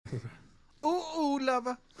Ooh,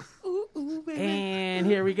 lover. Ooh, baby. And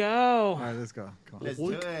here we go. All right, let's go. Come on. Let's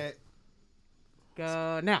do it.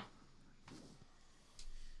 Go now.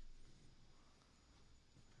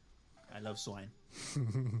 I love swine.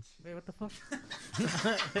 Wait, what the fuck?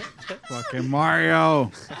 Fucking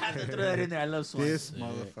Mario. I had to throw that in there. I love swine. This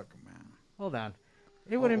motherfucker, man. Hold on.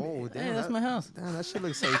 It wouldn't. Oh, damn, Hey, that's my house. Damn, that shit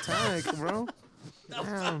looks satanic, bro.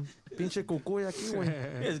 Damn, pinche cucuy aquí, güey.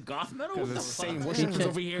 It's goth metal? What the Same fuck? Washington's Pinche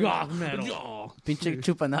over here. goth metal. Yo. Pinche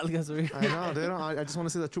chupanalgas over here. I know, dude. I just want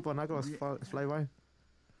to see the chupanacos fly by.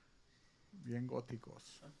 Bien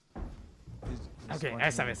góticos. Okay,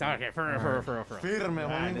 esa vez. Okay, for real. Firme,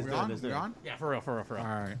 Alright, homie. let's do it. Let's do We it. on? Yeah, for real. All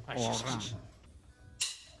right. Ah, shh.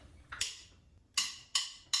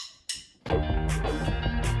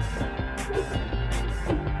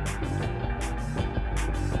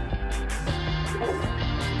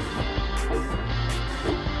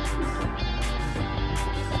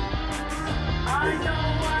 I know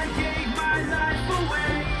I gave my life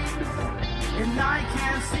away, and I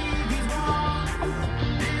can't see these walls.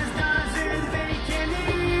 This doesn't make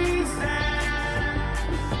any sense.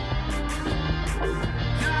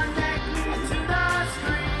 Connect me to the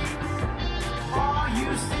screen. All you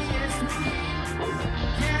see is me.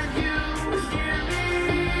 Can you hear me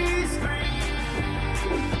scream?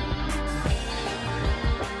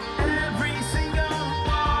 Every single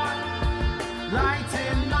one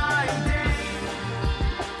lighten my day.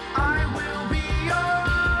 I will be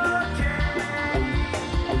okay.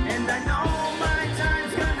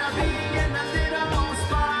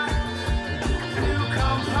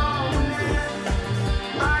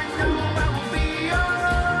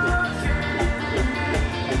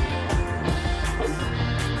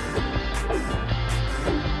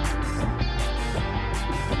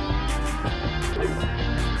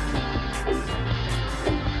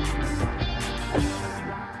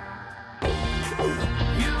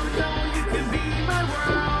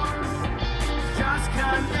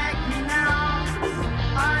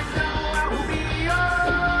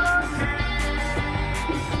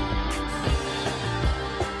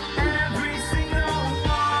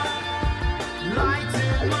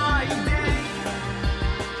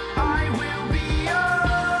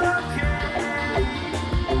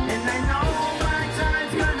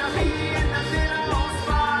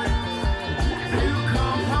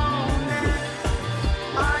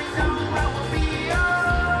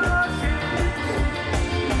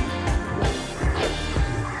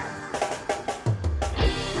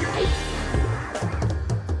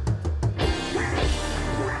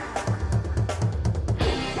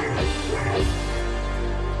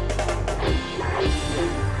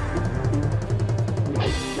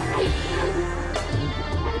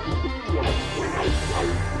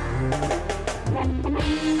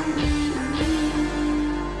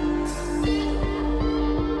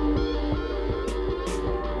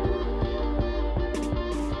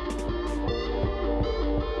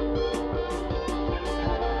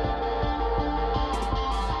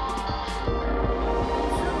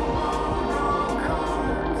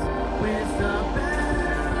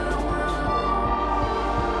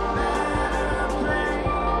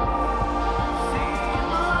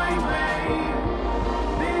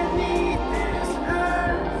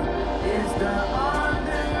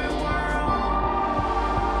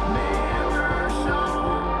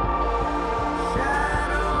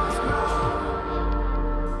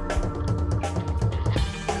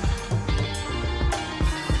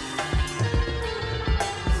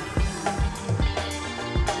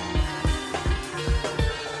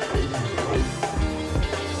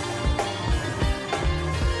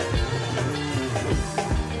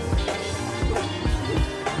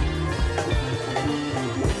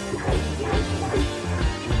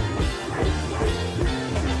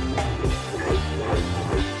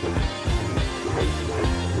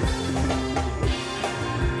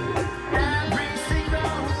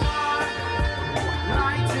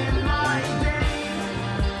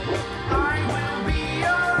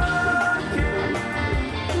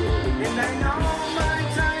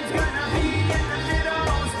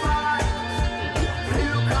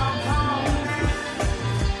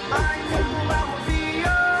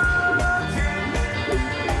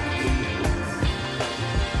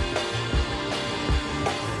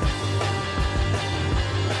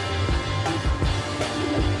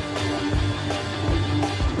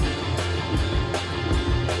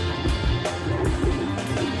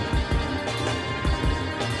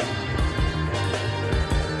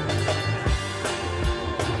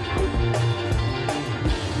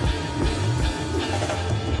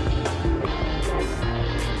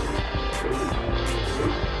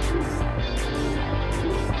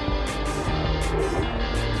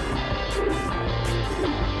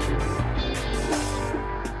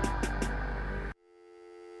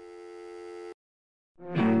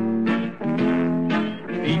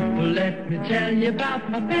 you about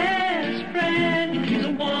my best friend. He's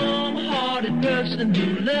a warm-hearted person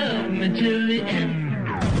who loved me till the end.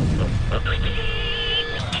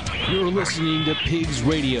 You're listening to Pigs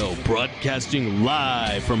Radio, broadcasting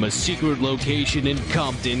live from a secret location in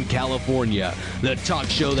Compton, California. The talk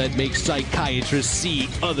show that makes psychiatrists see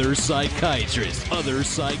other psychiatrists, other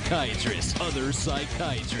psychiatrists, other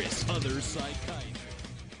psychiatrists, other psychiatrists.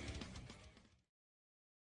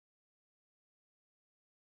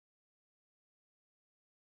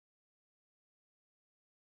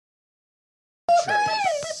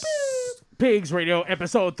 Pigs Radio,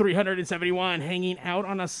 episode 371, hanging out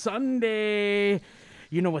on a Sunday.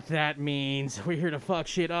 You know what that means. We're here to fuck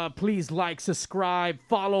shit up. Please like, subscribe,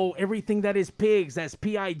 follow everything that is Pigs. That's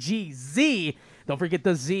P-I-G-Z. Don't forget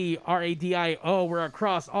the Z, R-A-D-I-O. We're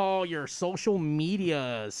across all your social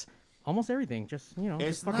medias. Almost everything. Just, you know,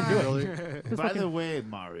 It's just fucking not. do it. Just By fucking- the way,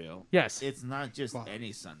 Mario. Yes. It's not just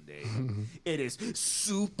any Sunday. It is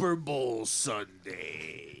Super Bowl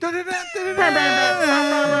Sunday.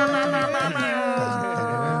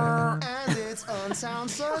 And it's Unsound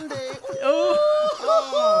Sunday.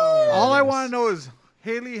 All I want to know is,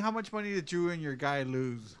 Haley, how much money did you and your guy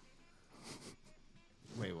lose?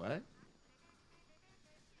 Wait, what?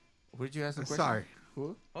 Where did you ask the question? Sorry.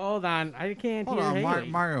 Who? Hold on. I can't Hold hear on, Haley.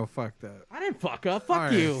 Mario fucked up. I didn't fuck up. All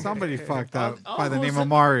Fuck right, you. Somebody fucked up Oh, by the who name said- of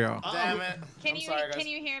Mario. Damn it. Can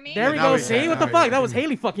you hear me? There we now go. we See? can. What the Now we fuck? can. That was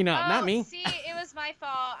Haley fucking up, not me. See, it was my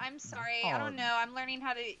fault. I'm sorry. I don't know. I'm learning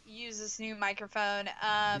how to use this new microphone.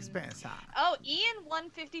 Oh, Ian won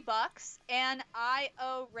 $50, and I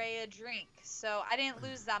owe Ray a drink, so I didn't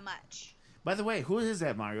lose that much. By the way, who is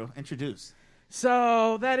that, Mario? Introduce.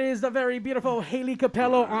 So that is the very beautiful Haley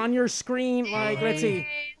Capello on your screen. Like, let's see.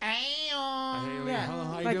 How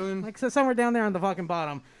you Like, doing? like so somewhere down there on the fucking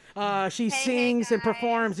bottom. She sings and guys.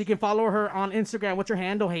 performs. You can follow her on Instagram. What's your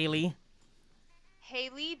handle, Haley?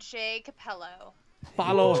 Haley J. Capello.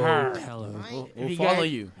 Follow her. Hello. If you follow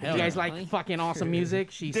guys- you. If you guys like fucking awesome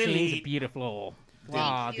music, she sings beautiful.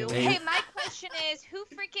 Wow, Thank you. dude. Hey, my question is, who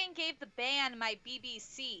freaking gave the band my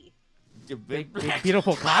BBC? The Big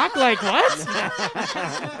beautiful cock? Like what?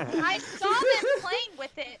 I saw them playing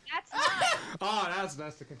with it. That's not. Oh,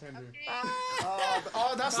 that's the contender.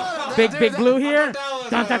 Okay. That's not Big Blue here.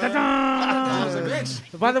 That Dun, dun, dun, was the dun.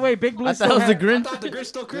 Grinch. By the way, Big Blue I thought it was the Grinch. I thought the Grinch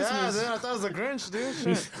stole Christmas. Yeah, I thought it was the Grinch,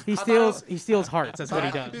 dude. he steals hearts. That's what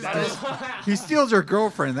he does. He steals your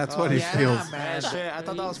girlfriend. That's what he steals. Man, shit, I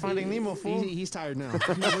thought that was Finding Nemo, fool. He's tired now.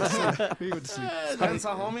 He went to sleep. That's a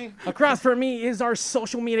homie. Across from me is our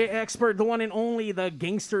social media expert, the one and only, the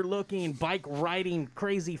gangster-looking, bike-riding,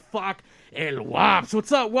 crazy fuck, El Wops.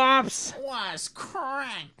 What's up, Wops? What's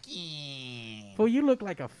cracking? Well, you look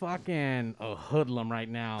like a fucking hoodlum right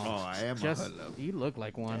now. Oh, I am Just, a hoodlum. You look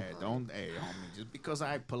like one. Hey, homie, just because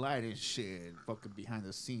I polite and shit, fucking behind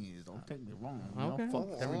the scenes, don't take me wrong. You Okay, know?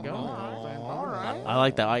 Fuck there we you. go. All right. I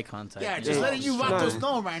like that eye contact. Yeah, just letting you vatos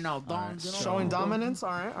know right now, don't. You know, Showing dominance? All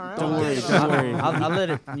right. Don't worry, get it. don't worry. I'll let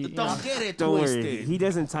it. Don't get it Don't twisted. worry. He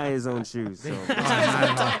doesn't tie his own shoes. So.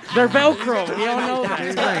 They're Velcro. You don't know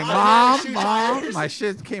He's that. like, Mom, my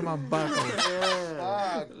shit came unbuckled.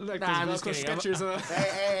 Like Nah, I'm those just Velcro kidding. Skechers.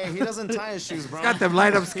 Hey, he doesn't tie his shoes, bro. Got them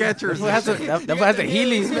light up Skechers. That has the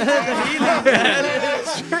Heelys, man.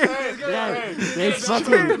 It's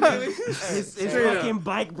fucking, his fucking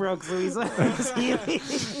bike broke, so he's like,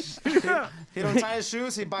 He don't tie his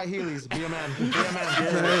shoes, he buy Heelys. Be a man. Be a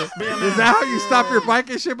man. Be a man. Is that how you stop your bike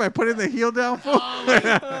and shit, by putting the heel down? Fool?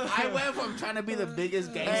 I went from trying to be the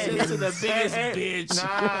biggest gangster to the biggest bitch.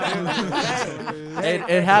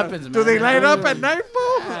 It happens, man. Do they light up at night,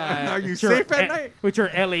 fool? Are you With your- safe at night? With your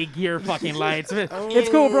LA Gear fucking lights. It's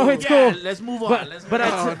cool, bro. It's cool. Let's move on. But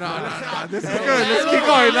No. This is good. Let's keep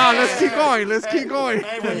going. No, let's keep going. Let's keep going.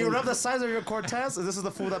 Hey, when you rub the sides of your Cortez, this is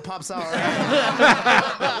the fool that pops out, right?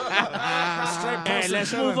 Hey,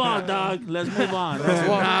 let's move on, dog. Let's move on.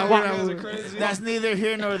 That's neither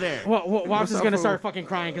here nor there. Wops is gonna start fucking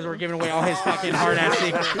crying because we're giving away all his fucking hard ass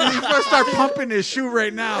secrets. He's gonna start pumping his shoe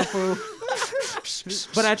right now, fool.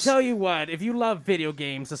 But I tell you what, if you love video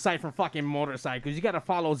games, aside from fucking motorcycles, you gotta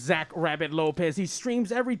follow Zach Rabbit Lopez. He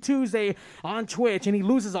streams every Tuesday on Twitch, and he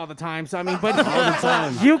loses all the time. So I mean, but all the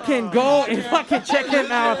time, you can go and fucking check him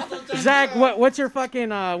out. Zach, what's your fucking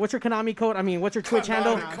what's your Konami code? I mean, what's your Twitch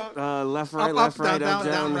handle? left, right, Up, left, up, right, down, up,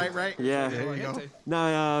 down, down. right, right. Yeah. There you go.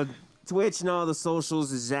 No, Twitch and all the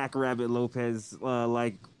socials is Zach Rabbit Lopez.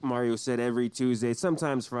 Like Mario said, every Tuesday,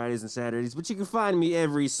 sometimes Fridays and Saturdays, but you can find me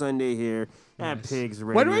every Sunday here at Pigs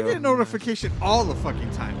Radio. Why do I get a notification all the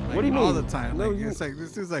fucking time? Like, What do you mean? All the time. No, Like, it's like,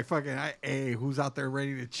 this dude's like, fucking, hey, who's out there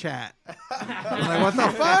ready to chat? I'm like, what the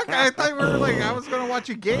fuck? I thought we were like, I was going to watch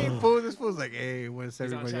a game, fool. This fool's like, hey, what's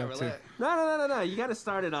everybody up to? No. You got to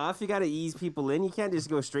start it off. You got to ease people in. You can't just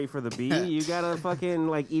go straight for the B. You got to fucking,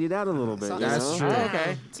 like, eat it out a little bit. That's true.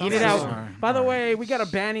 Okay. Eat it out. By the way, we got a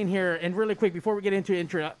banning here. And really quick, before we get into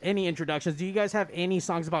any introductions, do you guys have any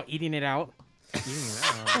songs about eating it out?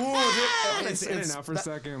 It's in and out for a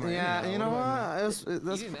second. Like, yeah, you know what?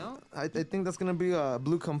 I think that's gonna be a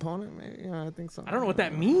blue component. Maybe. Yeah, I think so. I don't know what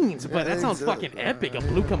that means, but that sounds fucking epic. A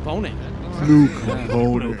blue component. Blue component.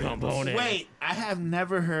 Blue component. Wait, I have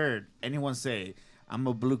never heard anyone say, I'm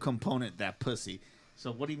a blue component, that pussy.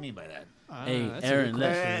 So what do you mean by that? Hey, Aaron,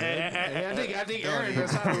 I think Aaron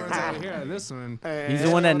knows how to words out here on this one. He's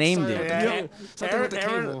the one that named it. Something with the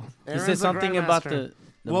cable. He said something about the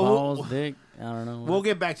balls, dick. I don't know. We'll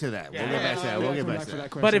get back to that. We'll get back to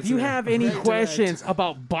that. But if you have any questions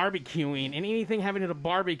about barbecuing and anything having to do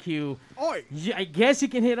barbecue, I guess you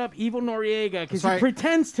can hit up Evil Noriega because he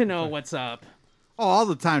pretends to know what's up. Oh, all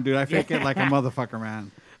the time, dude. I fake it like a motherfucker,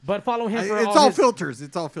 man. But follow him for all his filters.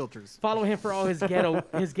 It's all filters. Follow him for all his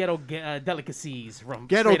ghetto delicacies from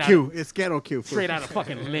Ghetto Q. It's Ghetto Q. Straight out of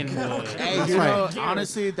fucking Linwood. Hey, you know,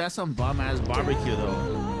 honestly, that's some bum ass barbecue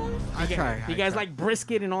though. You guys like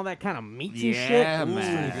brisket and all that kind of meaty shit? Yeah,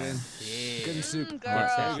 man. Good in soup.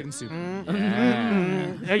 Girl. Good in soup.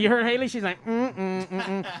 You heard Haley? She's like,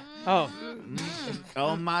 Oh.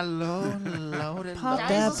 Oh, my Lord. Pop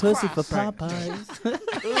that pussy for Popeyes.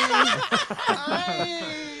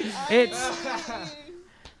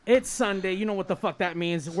 It's Sunday. You know what the fuck that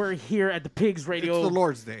means. We're here at the Pigs Radio. It's the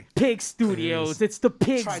Lord's Day. Pig Studios. It's the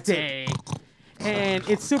Pigs Day. And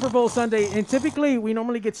it's Super Bowl Sunday, and typically we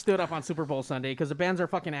normally get stood up on Super Bowl Sunday because the bands are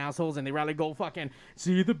fucking assholes and they rather go fucking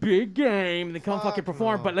see the big game and they come fucking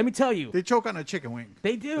perform. But let me tell you, they choke on a chicken wing.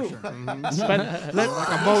 They do, But like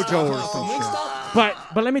a mojo or some shit.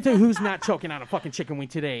 But let me tell you who's not choking on a fucking chicken wing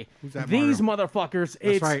today. Who's that, These motherfuckers.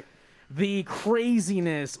 It's right. the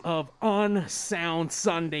craziness of Unsound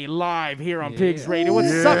Sunday live here on Pigs Radio.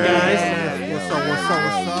 What's up, guys?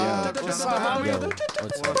 What's up?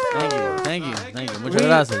 Thank you. Muchas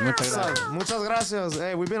gracias. Muchas gracias.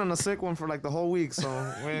 Hey, we've been on a sick one for like the whole week, so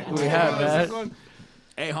we have, man.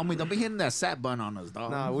 Hey, homie, don't be hitting that sat bun on us,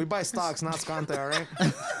 dog. Nah, we buy stocks, not Scante, all right?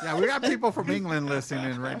 Yeah, we got people from England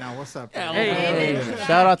listening in right now. What's up? Hey,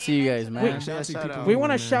 shout out to you guys, man. We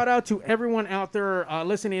want to shout out to everyone out there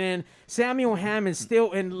listening in. Samuel Hammond's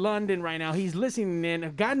still in London right now. He's listening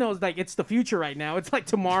in. God knows, like, it's the future right now. It's like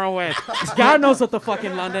tomorrow and God knows what the fuck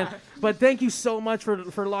in London. But thank you so much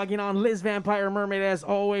for logging on. Liz Vampire Mermaid, as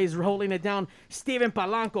always, holding it down. Steven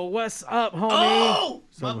Palanco, what's up, homie? Oh!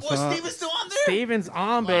 Steven's still on there? Steven's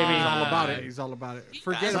on, baby. He's all about it. He's all about it.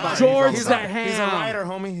 Forget about George it. He's a writer,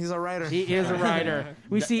 homie. He's a writer. He is a writer.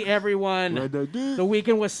 We see everyone. The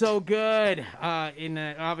weekend was so good. In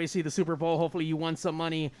obviously the Super Bowl. Hopefully you won some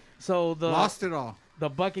money. So lost it all. The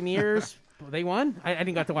Buccaneers. They won? I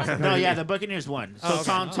didn't get to watch it. No, yeah, the Buccaneers won. So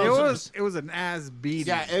it was an ass beating.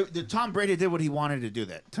 Yeah, Tom Brady did what he wanted to do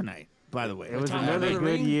that tonight. By the way, it was another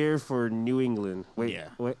good year for New England. Wait.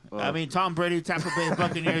 I mean, Tom Brady, Tampa Bay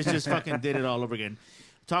Buccaneers just fucking did it all over again.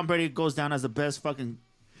 Tom Brady goes down as the best fucking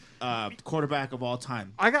quarterback of all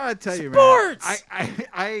time. I gotta tell you, Sports! man.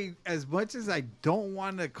 I as much as I don't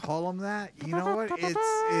want to call him that, you know what?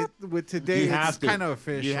 With today, it's kind of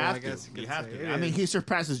official. You have I guess to. You have to. I mean, he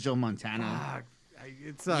surpasses Joe Montana.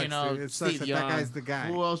 It sucks. It sucks that guy's the guy.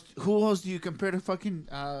 Who else do you compare to fucking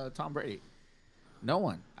Tom Brady? No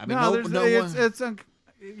one. I mean,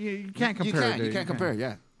 you can't compare. You can't compare.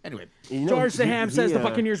 Yeah. Anyway, George the Ham says the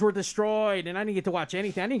Buccaneers were destroyed, and I didn't get to watch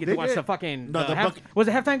anything. I didn't get to watch the fucking. Was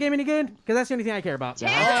the halftime game any good? Because that's the only thing I care about. It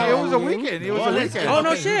was a weekend. Oh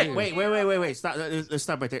no shit! Wait! Stop. Let's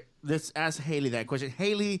stop right there. Let's ask Haley that question.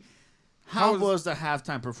 Haley, how was the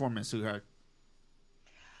halftime performance, sweetheart?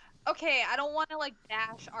 Okay, I don't want to like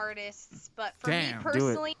bash artists, but for me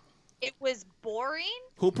personally, it was boring.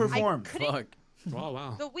 Who performed? Fuck.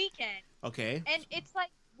 Wow. The Weeknd. Okay. And it's like,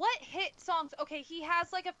 what hit songs? Okay, he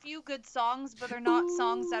has like a few good songs, but they're not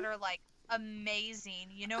songs that are like amazing.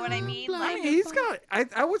 You know what I mean? Like, he's got.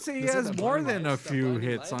 I would say he has more than a few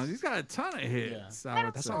hit songs. He's got a ton of hits. Yeah.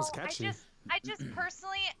 That sounds catchy. I just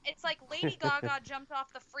personally, it's like Lady Gaga jumped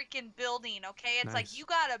off the freaking building, okay? It's like, you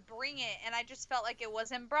gotta bring it, and I just felt like it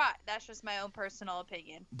wasn't brought. That's just my own personal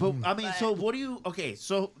opinion. But, I mean, so what do you, okay,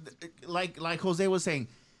 so, like Jose was saying,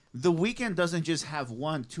 The Weeknd doesn't just have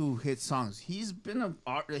 1-2 hit songs. He's been an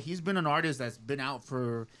artist that's been out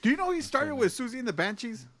for. Do you know he started with Susie and the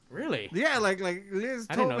Banshees? Really? Yeah, like Liz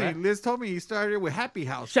I didn't told know me. that. Liz told me he started with Happy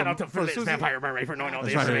House. Shout out to Phyllis Vampire Mermaid for knowing all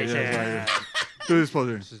the information. Do this,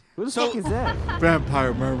 brother. Who the fuck is that?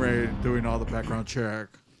 Vampire Mermaid doing all the background check.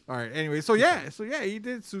 All right. Anyway, so yeah, he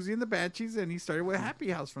did Susie and the Banshees, and he started with Happy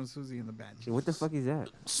House from Susie and the Banshees. What the fuck is that?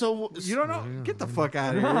 So you don't know? Get the fuck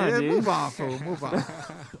out of here. Nah, Yeah, dude. move on, fool. Move on.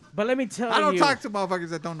 But let me tell you, I don't talk to motherfuckers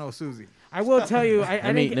that don't know Susie. I will tell you.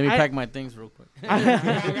 Let me pack my things real quick. I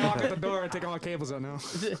gotta lock at the door and take all the cables out now.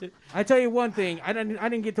 I tell you one thing. I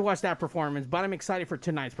didn't get to watch that performance, but I'm excited for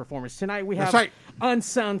tonight's performance. Tonight we have That's right.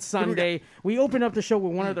 Unsound Sunday. We open up the show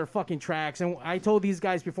with one of their fucking tracks, and I told these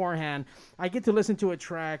guys beforehand, I get to listen to a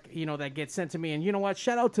track, that gets sent to me, and you know what?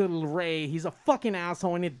 Shout out to Ray. He's a fucking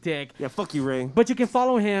asshole and a dick. Yeah, fuck you, Ray. But you can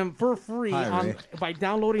follow him for free Ray. by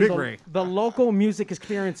downloading Big Ray. the local music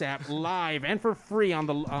experience app live and for free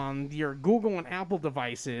on your Google and Apple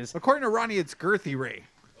devices. According to Ronnie, it's Girthy Ray.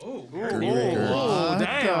 Oh,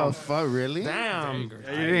 damn. the fuck, really? Damn. You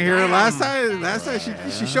didn't hear her last time? Last time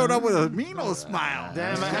she showed up with a mean old smile.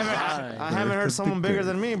 Damn, I haven't heard someone bigger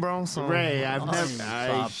than me, bro. So. Ray, I've never.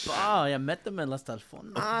 Ya métemela hasta el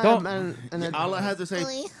fondo. All I have to say,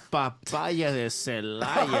 papaya de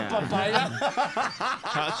Celaya. Papaya?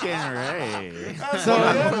 Fucking Ray. That's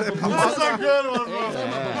a good one, bro.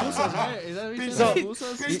 So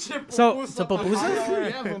pupusas?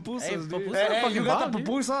 Yeah, pupusas, dude. Hey, you got the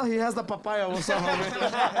pupusa? He has the papaya. What's up,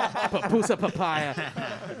 homie? Papusa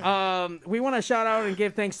papaya. We want to shout out and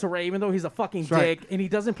give thanks to Ray, even though he's a fucking dick and he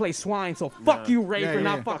doesn't play swine. So fuck you, Ray, for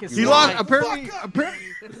not fucking. He lost.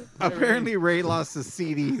 Apparently, Ray lost the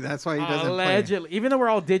CD. That's why he doesn't allegedly. Even though we're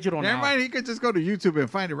all digital Never now. mind. He could just go to YouTube and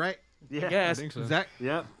find it, right? Yeah, Yes. I think so. Zach.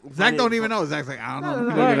 Yep. Zach don't even know. Zach's like, I don't know. No,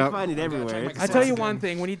 Look you it can up. find it everywhere. I tell you one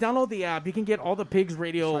thing: when you download the app, you can get all the Pigs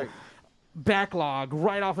Radio backlog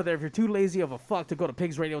right off of there. If you're too lazy of a fuck to go to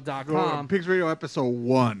pigsradio.com, Pigs Radio episode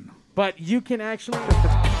 1. but you can actually.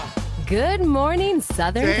 Good morning,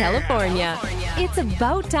 Southern California. It's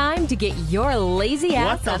about time to get your lazy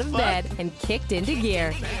ass out of bed and kicked into gear.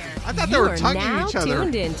 I thought they You were are tonguing now each other.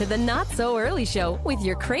 tuned in to the Not So Early Show with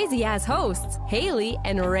your crazy ass hosts, Haley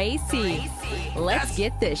and Ray C. Let's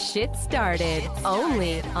get this shit started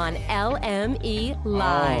only on LME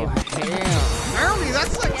Live. Early,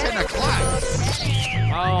 that's like 10 o'clock.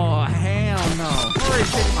 Oh hell no! I'm already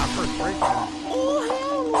taking my first break.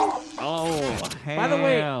 Oh, By the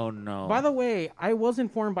way, no. By the way, I was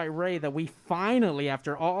informed by Ray that we finally,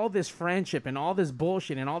 after all this friendship and all this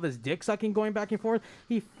bullshit and all this dick sucking going back and forth,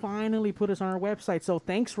 he finally put us on our website. So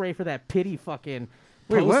thanks, Ray, for that pity fucking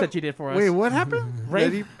post that you did for us. Wait, what happened?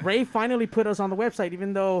 Ray finally put us on the website,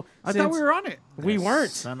 even though I thought we were on it. We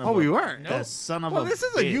weren't. We weren't. That son of Well, a this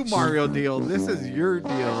is a you bitch. Mario deal. This is your deal,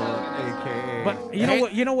 aka. But you know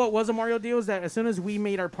what? You know what was a Mario deal is that as soon as we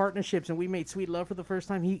made our partnerships and we made Sweet Love for the first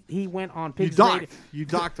time, he went on Pigs Radio. You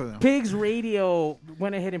docked to them. Pigs Radio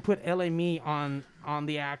went ahead and put LME on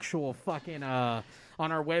the actual fucking on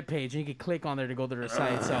our webpage, and you can click on there to go to their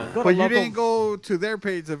site. So go to But you local. didn't go to their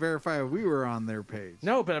page to verify we were on their page.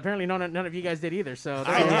 No, but apparently none of you guys did either. So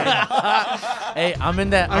Hey, I'm in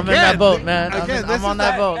that boat, man. I'm on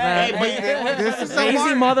that boat, man. This is lazy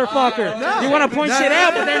motherfucker. You want to point shit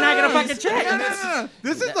out, but they're not gonna fucking check. No.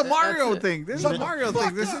 This is the Mario thing. This is a Mario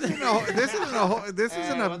thing. This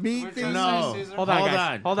isn't a me thing. No. Hold on,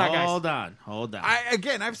 guys. Hold on.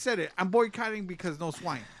 I've said it. I'm boycotting because no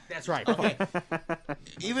swine. That's right.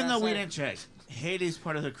 Even though we didn't check, Haley's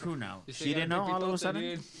part of the crew now. She didn't know all of a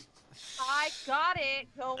sudden? I got it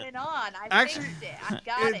going on. I Actually, fixed it. I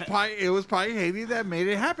got it. It was probably Haley that made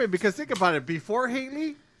it happen because think about it. Before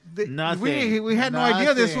Haley, Nothing. we had no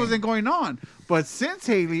idea this Nothing. wasn't going on. But since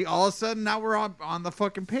Haley, all of a sudden now we're on the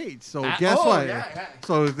fucking page. So guess what? Yeah.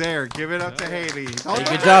 So there, give it up to Haley.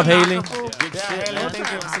 Good job, Haley.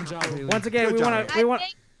 Once again, we want.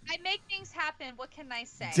 I make things happen. What can I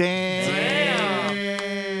say?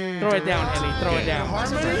 Damn. Throw it down, Haley. Throw it down.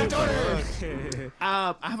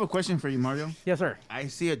 I have a question for you, Mario. Yes, sir. I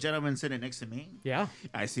see a gentleman sitting next to me. Yeah.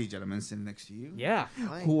 I see a gentleman sitting next to you. Yeah.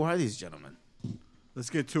 Who are these gentlemen? Let's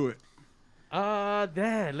get to it.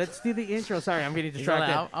 Let's do the intro. Sorry, I'm getting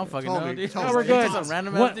distracted. I'll fucking know, dude. No, we're good. Some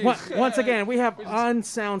random ass dude. Once again, we have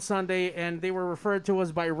Unsound Sunday, and they were referred to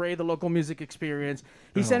us by Ray, the local music experience.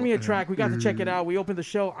 He sent me a track. We got to check it out. We opened the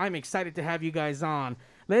show. I'm excited to have you guys on.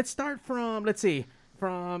 Let's start from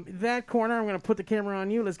that corner. I'm going to put the camera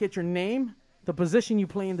on you. Let's get your name, the position you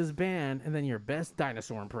play in this band, and then your best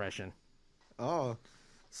dinosaur impression. Oh,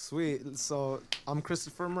 Sweet. So I'm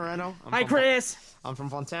Christopher Moreno. Hi, Chris. I'm from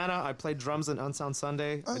Fontana. I play drums in Unsound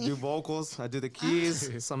Sunday. I do vocals. I do the keys,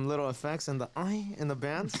 some little effects, and the in the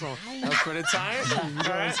band. So that's pretty tight.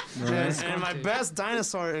 And my best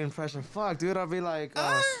dinosaur impression. Fuck, dude. I'll be like,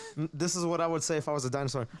 this is what I would say if I was a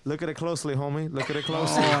dinosaur. Look at it closely, homie. Look at it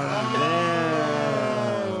closely.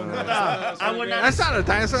 That's not a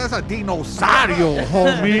dinosaur. That's a dinosaurio,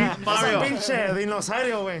 homie. Mario. Pinche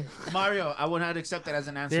dinosaurio, güey. Mario, I would not accept that as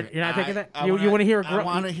an answer. You're not taking that? You want to hear a grunt? I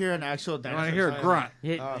want to hear an actual dinosaur. I want to hear a grunt.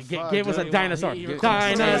 Give us a dinosaur.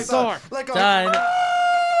 Dinosaur.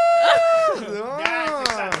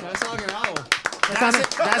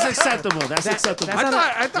 That's acceptable. That's acceptable.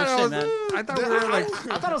 I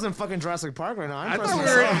thought it was in fucking Jurassic Park right now. I thought we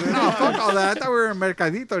were fuck all that. I thought we were in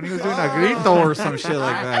Mercadito and he was doing a grito or some shit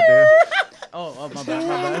like that, dude. Oh, my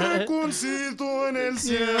bad. En el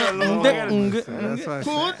cielo.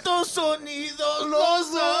 Juntos unidos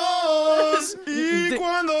los dos. Y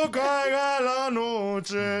cuando caiga la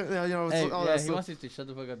noche. Yeah, you know, Hey, all yeah, that he stuff. wants you to shut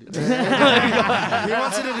the fuck up. Dude. He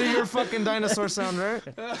wants you to do your fucking dinosaur sound, right?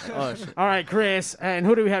 Oh, shit. All right, Chris. And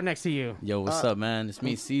who do we have next to you? Yo, what's up, man? It's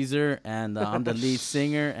me, Caesar, and I'm the lead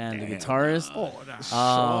singer and the guitarist.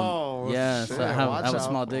 Yeah, so I have a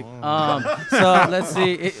small dick. So let's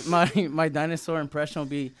see. My dinosaur impression will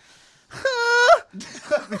be.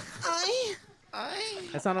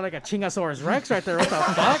 That sounded like a Chingosaurus Rex right there. What the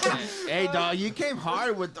fuck? Hey, dog, you came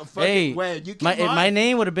hard with the fucking. Hey, my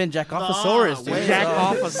name would have been Jackofasaurus. Nah,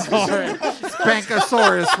 Jackofasaurus.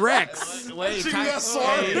 Spankosaurus Rex. Wait,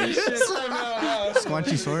 Chingosaurus.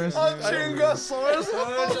 Squanchysaurus. Chingosaurus.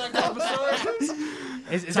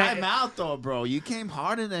 Is Time out though, bro. You came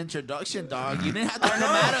hard in the introduction, dog. You didn't have to come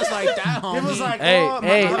at us like that, homie. It was like,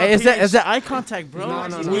 hey, is that eye contact, bro?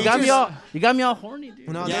 No. You got me all horny, dude.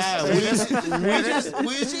 No, yeah, we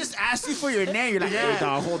just asked you for your name. You're like, hey,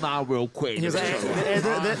 dog, hold on real quick. He's like,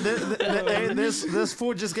 this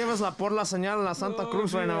fool just gave us la por la señal en la Santa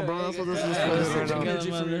Cruz right now, bro. That's what this is right now.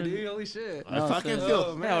 Energy from you, dude. Holy shit. I fucking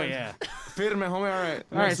feel. Hell yeah. Firme, homie. All right.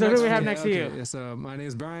 All right, so who do we have next to you? Yes, my name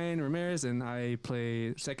is Brian Ramirez, and I play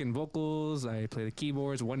second vocals. I play the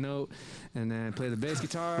keyboards, one note, and then play the bass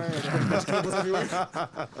guitar. And then there's cables everywhere.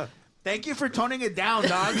 Thank you for toning it down,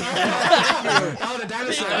 dog. Oh, the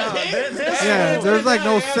dinosaur. Yeah, there's like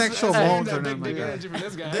no sexual moans or nothing like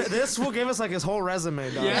that. This fool gave us like his whole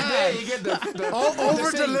resume, dog. Yeah, you get the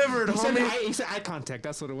over-delivered, homie. He said eye contact.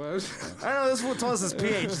 That's what it was. I know this fool told us his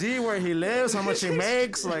PhD, where he lives, how much he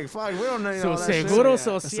makes. Like, fuck, we don't know all that Seguro shit.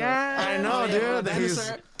 Social. I know, dude.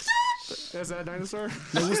 Is that a dinosaur?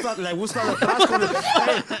 Le gusta detrás con el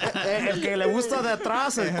que le gusta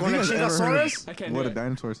detrás con el Chingosaurus. What a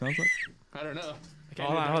dinosaur sounds like? I don't know.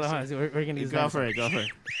 Hold on. We're gonna use Go for it.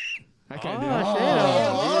 I can't do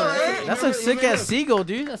it. That's a sick ass seagull,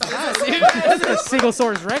 dude. That's a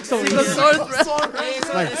Seagosaurus Rex over here.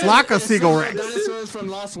 Like Flocka Seagull Rex. Dinosaurs from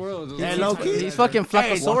Lost World. Yeah, low-key. He's fucking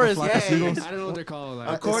Flockosaurus. I don't know what they're called.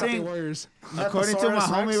 Like, According to my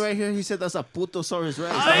homie right here, he said that's a putosaurus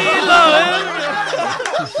Rex.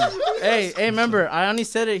 Hey, remember, I only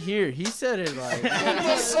said it here. He said it like.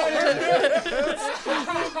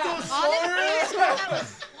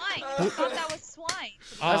 I thought that was swine.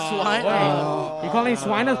 Swine? You calling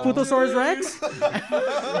swine a Putosaurus Rex? No, I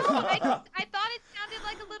thought it sounded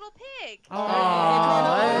like a little pig.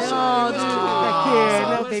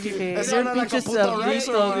 Little baby pig. I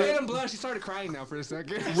made him blush. He started crying now for a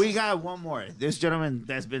second. We got one more. This gentleman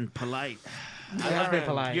that's been polite. That's been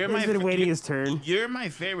polite. He's been waiting his turn. You're my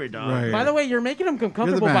favorite, dog. Right. By the way, you're making him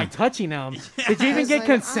comfortable by touching him. Did you even get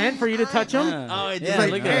consent for you to touch him? Oh, it It's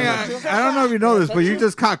like, hey, I don't know if you know this, but you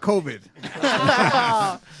just caught COVID.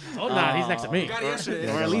 Oh, nah, he's next to me.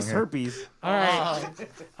 Or at least herpes. All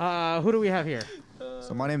right. Who do we have here?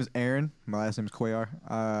 So my name is Aaron. My last name is Cuellar.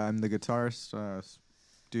 I'm the guitarist.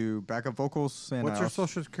 Do backup vocals. And What's your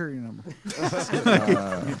social security number?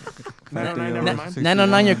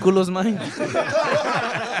 909 your culo's mine.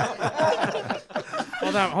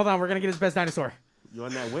 Hold on. We're gonna get his best dinosaur. You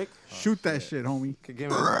on that wick? Shoot that shit, homie. Give me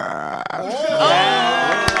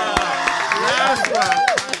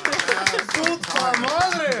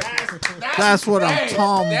That's what I'm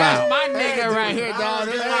talking about. My nigga right here, dog.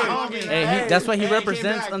 Hey, that's why he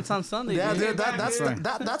represents Unsound Sunday. Yeah, dude. dude,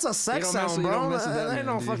 that's a sex sound, bro. That ain't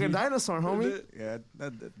no fucking dinosaur, homie. Yeah,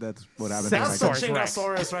 that's what happens. That's a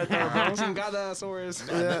Chingosaurus right there, bro. Chingosaurus.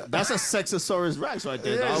 Yeah. That's a Sexosaurus Rex right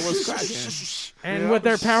there, dog. What's cracking? And with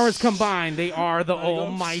their powers combined, they are the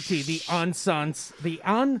almighty, the unsound Sunday.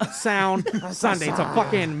 It's a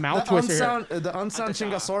fucking mouth twister here. The unsound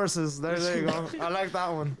Chingosauruses. There you go. I like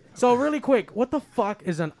that one. So really quick, what the fuck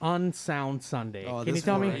is an unsound Sunday? Can you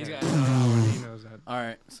tell me? He knows that. All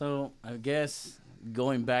right, so I guess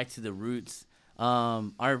going back to the roots,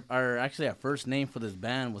 our first name for this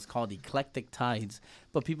band was called Eclectic Tides,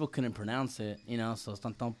 but people couldn't pronounce it, so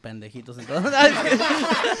están tan pendejitos.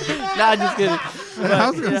 Nah, just kidding. I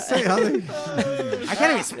was gonna say how they. I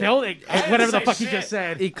can't even spell it. Whatever the fuck you just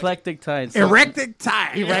said. Eclectic Tides. Erectic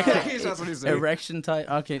tide. Erection Tide.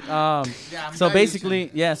 Okay. So basically,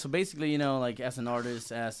 like as an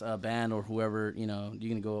artist, as a band, or whoever, you're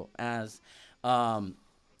gonna go as.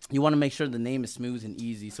 You want to make sure the name is smooth and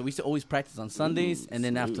easy. So we used to always practice on Sundays, and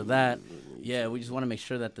then after that, we just want to make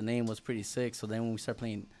sure that the name was pretty sick. So then when we start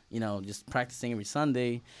playing, just practicing every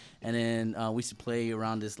Sunday, and then we used to play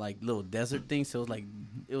around this like little desert thing. So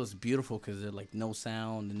it was beautiful because there's like no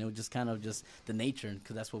sound, and it was just kind of just the nature,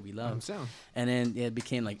 because that's what we love. Unsound. And then it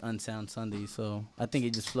became like Unsound Sunday. So I think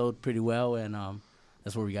it just flowed pretty well, and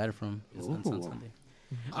that's where we got it from. It's Unsound Sunday.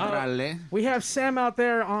 We have Sam out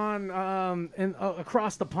there on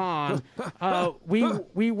across the pond.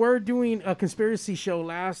 We were doing a conspiracy show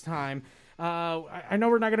last time. I know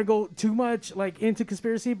we're not gonna go too much like into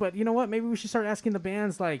conspiracy, but you know what? Maybe we should start asking the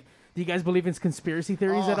bands like, do you guys believe in conspiracy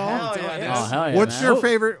theories at all? Hell yeah, What's your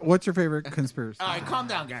favorite conspirity? All right, calm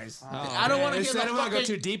down, guys. I don't want to hear. I don't want to go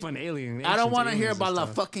too deep on alien. I don't want to hear about la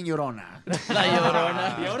fucking Llorona. La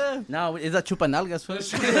Llorona. Yoda? No, it's a chupanalgas.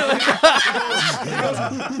 Who's the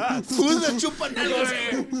chupanalgas?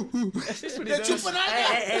 The chupanalgas.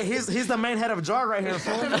 Hey, he's the main head of jar right here,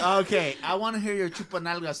 fool. Okay, I want to hear your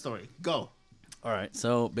chupanalga story. Go. All right,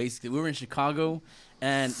 so basically we were in Chicago,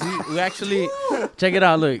 and we actually check it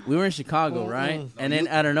out. Look, we were in Chicago, right? And then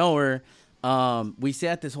out of nowhere, we stayed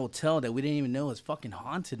at this hotel that we didn't even know was fucking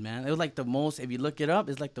haunted, man. It was like the most. If you look it up,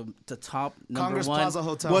 it's like the top number Congress one. Plaza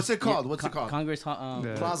Hotel. What's it called? What's it called? Congress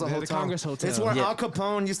Plaza Hotel. The Congress Hotel. It's where Al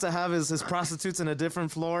Capone used to have his prostitutes in a different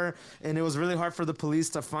floor, and it was really hard for the police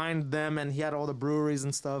to find them, and he had all the breweries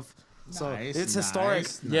and stuff. So it's historic.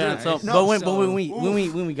 Yeah. So, but when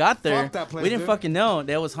we got there, we didn't fucking know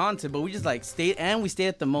that it was haunted. But we just like stayed, and we stayed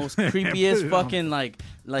at the most creepiest fucking like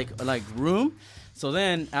room. So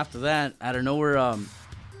then after that, out of nowhere,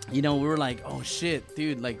 we were like, oh shit,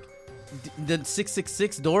 dude, like. The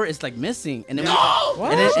 666 door is like missing, and then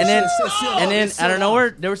and then out of nowhere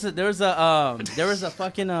there was a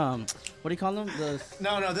fucking what do you call them?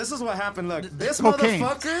 No, this is what happened. Look, this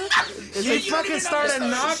motherfucker, he fucking started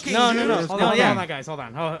knocking. No. Hold on, guys. Hold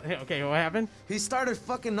on. Okay, what happened? He started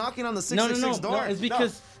fucking knocking on the 666 door. No, it's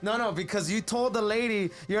because because you told the lady,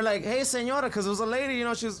 you're like, hey, señora, because it was a lady,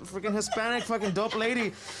 she was freaking Hispanic, fucking dope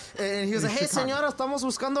lady, and he was like, hey, señora, estamos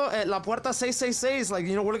buscando la puerta 666, like,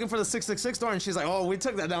 we're looking for the 666 door, and she's like, oh, we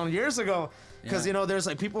took that down years ago. Because, there's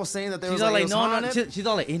like people saying that there was like, she's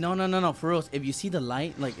all like, hey, no, for real. If you see the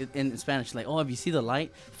light, like in Spanish, like, if you see the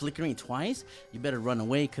light flickering twice, you better run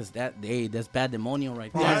away because that's bad demonio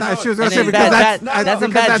right there. I she was going to say because that's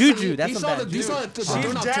some bad juju. That's some bad juju. She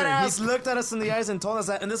dead ass looked at us in the eyes and told us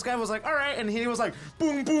that, and this guy was like, all right, and he was like,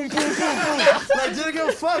 boom, boom, boom, boom, boom. Like, didn't give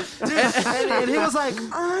a fuck, dude. And he was like,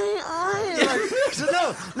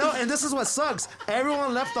 no, and this is what sucks.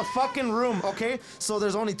 Everyone left the fucking room, okay? So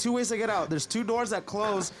there's only two ways to get out. There's two doors that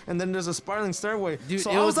close, and then there's a spiraling stairway. Dude,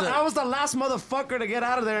 so I was the last motherfucker to get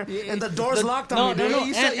out of there, and the door's locked on me,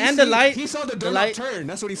 dude. The light. He saw the door not turn.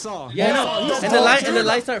 That's what he saw. Yeah, and the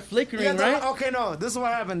light started flickering, right? Okay, no, this is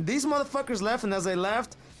what happened. These motherfuckers left, and as they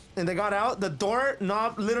left, and they got out, the door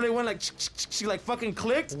knob literally went like, she like fucking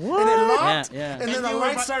clicked, and it locked, and then the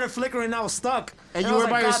light started flickering, and I was stuck. And you were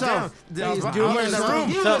by yourself. You were in the room.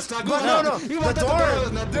 The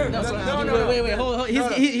door. Wait, hold.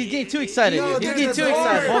 He's getting too excited. He's getting too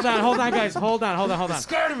excited. Hold on, guys. Hold on.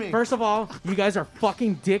 Scared me. First of all, you guys are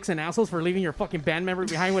fucking dicks and assholes for leaving your fucking band member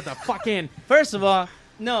behind with a fucking. First of all.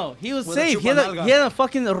 No, he was safe. He had a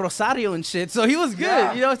fucking rosario and shit, so he was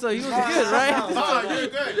good. So he was good, right?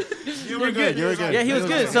 You were good. Yeah, he was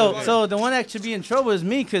good. So the one that should be in trouble is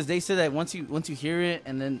me, because they said that once you hear it,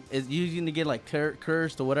 and then you're gonna get like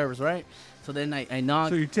cursed or whatever's right. So then I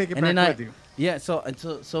knocked. So you take it back with you. Yeah,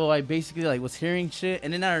 so I basically like was hearing shit,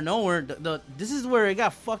 and then out of nowhere, this is where it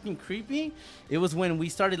got fucking creepy. It was when we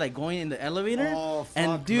started like going in the elevator,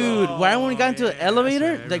 and dude, right when we got into the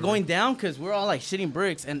elevator, like going down, because we're all like shitting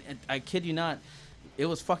bricks, and I kid you not, it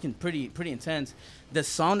was fucking pretty intense. The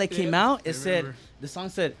song that came out, the song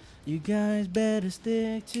said, "You guys better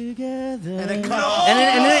stick together." And then cut off.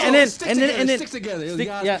 And then stick together. You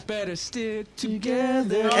guys better stick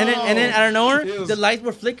together. And then out of nowhere, the lights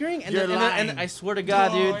were flickering, and I swear to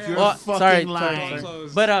God, dude. You're fucking lying.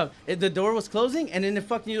 But the door was closing, and then the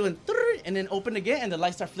fucking went, it, and then open again, and the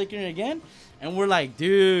lights start flickering again. And we're like,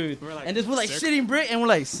 dude. And this was like shitting brick, and we're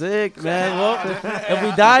like, sick, man. Well, if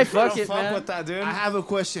we die, fuck it, man. With that, dude. I have a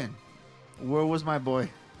question. Where was my boy?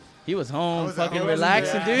 He was home, fucking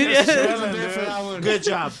relaxing, dude. Good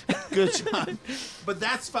job. Good job. But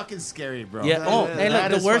that's fucking scary, bro. Yeah. Oh, and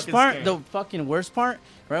look, the worst part, scary. the fucking worst part,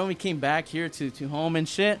 right when we came back here to home and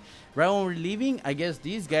shit, right when we were leaving, I guess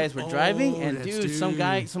these guys were driving, and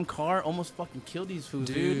some car almost fucking killed these fools,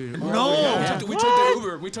 dude. No. Yeah. We took the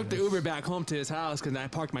Uber. We took the Uber back home to his house because I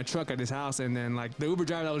parked my truck at his house, and then like the Uber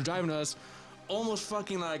driver that was driving us almost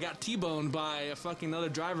fucking like got T-boned by a fucking other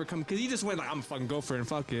driver coming because he just went like, I'm gonna fucking go for it and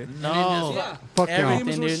fuck it. No. Yeah. Fuck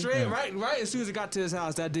Everything y'all. was straight, right as soon as it got to his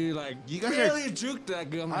house, that dude like You guys barely juked that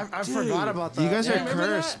girl. I forgot about that. You guys are remember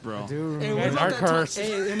cursed, that? bro. And, You we guys about are that cursed.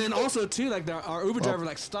 and then also too, like our Uber driver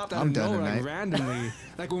like stopped out I'm of done nowhere like tonight. randomly.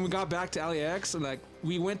 Like when we got back to LAX, and like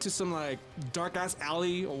we went to some like dark ass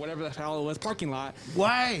alley or whatever the hell it was, parking lot.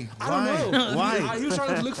 Why? I don't know. Why? He was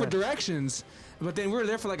trying to look for directions. But then we were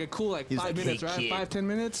there for like a cool like 5 like, minutes, "Hey, right? kid." 5-10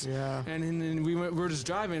 minutes. Yeah. And then we were just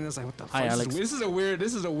driving, and it's like, what the fuck? Hi, Alex. This is a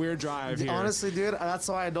weird drive here. Honestly, dude, that's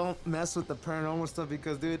why I don't mess with the paranormal stuff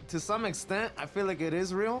because, dude, to some extent, I feel like it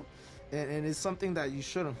is real. And it's something that you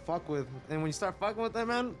shouldn't fuck with. And when you start fucking with that,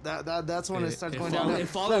 man, that's when it starts going down. It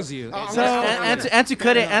follows you. So and to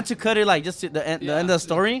cut it like just to the end of the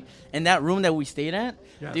story in that room that we stayed at,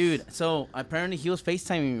 dude. So apparently he was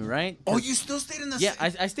FaceTiming me, right? Oh, you still stayed in the Yeah,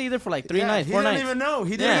 I stayed there for like 3 nights, He 4 didn't nights. even know.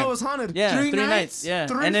 He didn't know it was haunted. Yeah, 3 3 nights. nights. Yeah,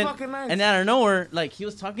 3 and then, fucking nights. And then out of nowhere, like he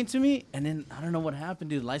was talking to me, and then I don't know what happened,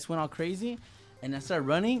 dude. The lights went all crazy, and I started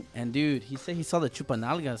running, and dude, he said he saw the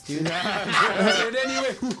chupanalgas, dude.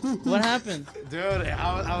 What happened? Dude,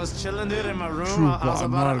 I was chilling, dude, in my room. I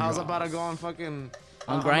was about to go on fucking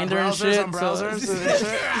on Grindr and shit. On browsers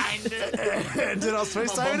and dude, I was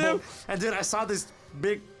FaceTiming him, and dude, I saw this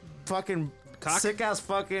big fucking sick ass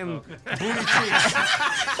fucking booty cheeks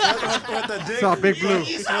with the dick. Saw Big Blue.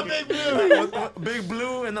 You saw Big Blue. With Big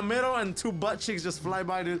Blue in the middle and 2 butt cheeks just fly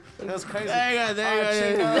by, dude. It was crazy. There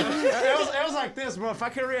you go. It was like this, bro. If I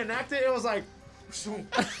can reenact it, it was like. So I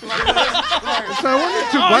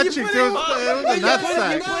wanted to butt cheeks. It was the nut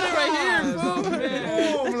sack.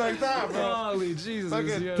 Boom, like that, bro. Holy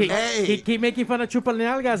Jesus. Keep making fun of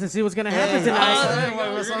chupanalgas and see what's gonna happen tonight.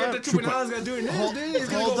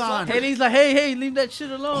 Hold on. Haley's like, hey, leave that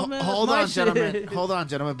shit alone, man. Hold That's my on, shit. gentlemen. Hold on,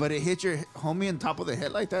 gentlemen. But it hit your homie on top of the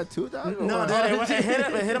head like that too, dog? No, dude, it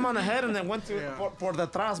hit him on the head and then went to por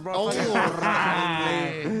detrás, bro.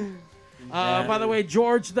 By the way,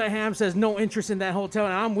 George the Ham says no interest in that hotel,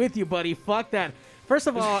 and I'm with you, buddy. Fuck that. First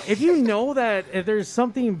of all, if you know that if there's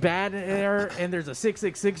something bad there and there's a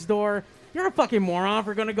 666 door, you're a fucking moron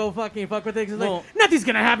for gonna go fucking fuck with things. It's like, nothing's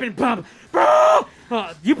gonna happen, bro.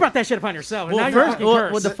 You brought that shit upon yourself. And now you're fucking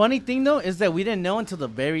cursed. The funny thing though is that we didn't know until the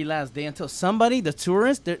very last day, until somebody, the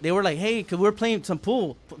tourists, they were like, hey, cause we're playing some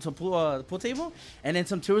pool table, and then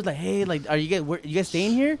some tourists like, hey, like, are you guys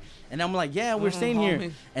staying here? And I'm like, yeah, we're staying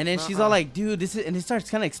here. And then she's all like, dude, this is, and he starts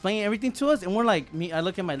kind of explaining everything to us, and we're like, I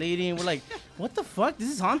look at my lady, and we're like, what the fuck? This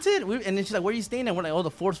is haunted? And then she's like, where are you staying? And we're like, oh, the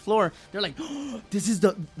 4th floor. They're like, oh, this is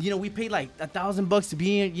the, we paid like $1,000 to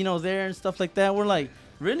be, there and stuff like that. We're like,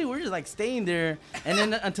 really? We're just like staying there, and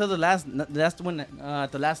then until the last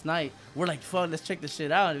night, we're like, fuck, let's check this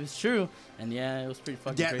shit out. It was true, and yeah, it was pretty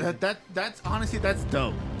fucking crazy. That's honestly, that's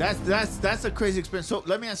dope. That's a crazy experience. So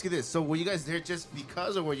let me ask you this: so were you guys there just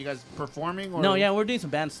because, or were you guys performing? Or? No, yeah, we're doing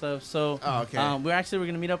some band stuff. So okay. We're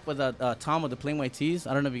gonna meet up with Tom with the Plain White Tees.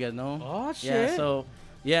 I don't know if you guys know him. Oh shit.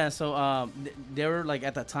 Yeah, so they were like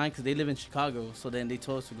at that time because they live in Chicago. So then they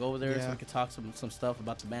told us to go over there so we could talk some stuff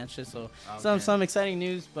about the band shit. So some exciting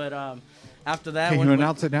news. But after that, Can you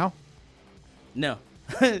announce it now? No.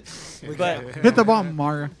 But hit the bomb,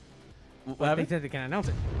 Mario. They said they can announce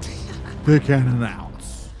it. They can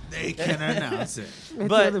announce. They can announce it.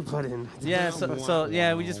 But yeah, so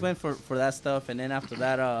yeah, we just went for that stuff, and then after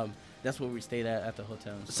that, that's where we stayed at the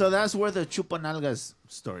hotel. So that's where the Chupanalgas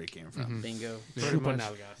story came from. Bingo.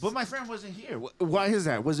 Chupanalgas. But my friend wasn't here. Why is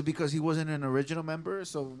that? Was it because he wasn't an original member?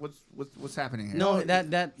 So what's happening here? No,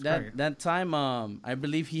 that time, I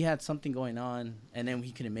believe he had something going on, and then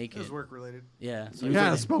he couldn't make it. It was work related. Yeah. So You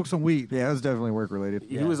gotta smoke some weed. Yeah, it was definitely work related.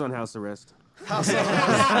 He was on house arrest. House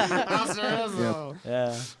arrest.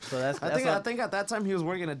 Yeah. So that's I think at that time he was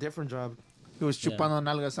working a different job. He was chupando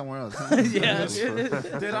nalgas somewhere else. Yeah.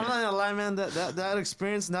 Dude, I'm not gonna lie, man. That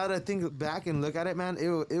experience, now that I think back and look at it, man,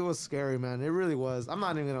 it was scary, man. It really was. I'm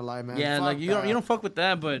not even gonna lie, man. Yeah, Fuck like you that. don't fuck with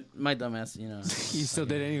that, but my dumbass, He still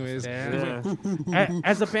did anyways.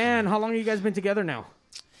 As a band, how long have you guys been together now?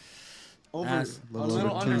 Over a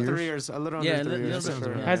little under 3 years. A little under 3 years. For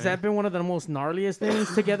sure. Has that been one of the most gnarliest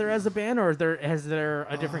things together as a band, or has there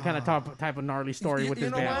a different kind of type of gnarly story with this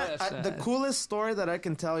know band? What? The coolest story that I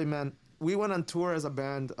can tell you, man. We went on tour as a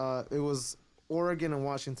band. It was Oregon and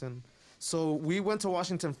Washington. So we went to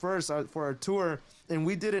Washington first for our tour, and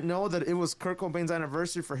we didn't know that it was Kurt Cobain's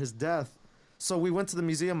anniversary for his death. So we went to the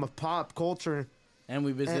Museum of Pop Culture. And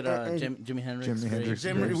we visited Jimi Hendrix.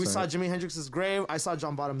 We saw Jimi Hendrix's grave. I saw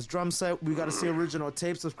John Bonham's drum set. We got to see original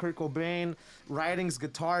tapes of Kurt Cobain, writings,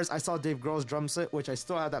 guitars. I saw Dave Grohl's drum set, which I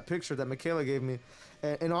still have that picture that Michaela gave me.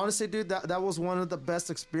 And honestly, dude, that was one of the best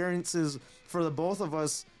experiences for the both of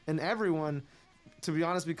us and everyone, to be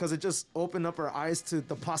honest, because it just opened up our eyes to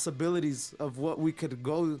the possibilities of what we could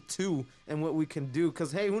go to and what we can do.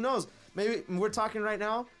 Because, hey, who knows? Maybe we're talking right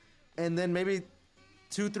now, and then maybe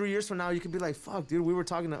 2-3 years from now, you could be like, fuck, dude, we were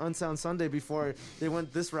talking to Unsound Sunday before they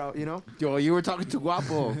went this route, you know? Yo, you were talking to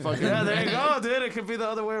Guapo. Yeah, there you go, dude. It could be the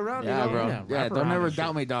other way around. Yeah, you know? bro. Yeah, don't ever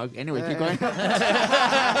doubt me, dog. Anyway, keep going.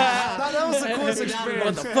 That was the coolest experience.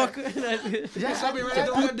 What the fuck? I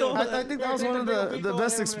think that was one of the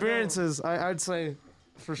best experiences, I'd say.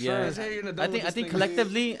 For sure. Yeah. I think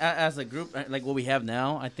collectively as a group, like what we have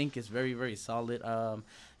now, I think is very, very solid.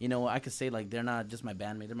 You know, I could say like they're not just my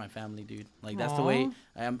bandmate, they're my family, dude. Like that's the way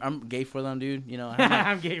I'm gay for them, dude. You know,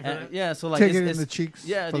 I'm gay for them. Yeah, so like take it in the cheeks.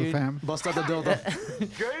 Yeah, for dude. The fam. Bust out the dildo.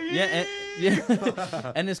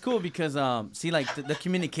 And it's cool because see, like the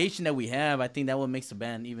communication that we have, I think that what makes the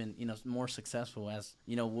band even more successful. As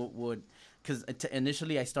you know, would. Because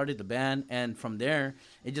initially I started the band, and from there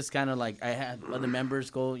it just kind of like I had other members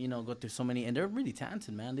go through so many, and they're really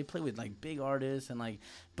talented, man. They play with like big artists and like,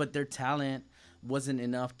 but their talent wasn't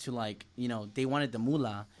enough to like they wanted the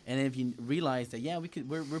moolah. And if you realize that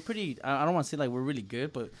we're pretty, I don't want to say like we're really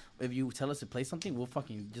good, but if you tell us to play something, we'll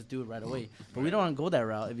fucking just do it right away. But we don't want to go that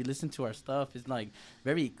route. If you listen to our stuff, it's like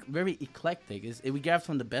very, very eclectic. We get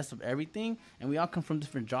from the best of everything, and we all come from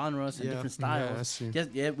different genres and different styles.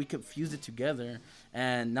 We could fuse it together.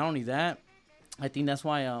 And not only that, I think that's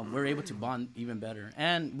why we're able to bond even better.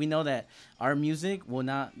 And we know that our music will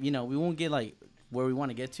not, we won't get like where we want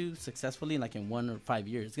to get to successfully like in 1 or 5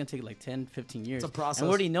 years. It's going to take like 10, 15 years. It's a process. And we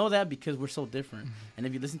already know that because we're so different. And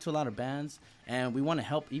if you listen to a lot of bands, and we want to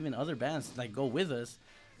help even other bands like go with us,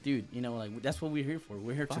 dude, like that's what we're here for.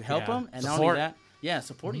 We're here to help them. And not only that,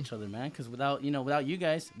 support each other, man. Because without you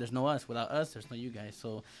guys, there's no us. Without us, there's no you guys.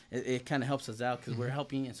 So it kind of helps us out because we're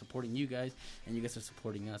helping and supporting you guys, and you guys are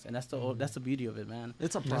supporting us. And that's the beauty of it, man.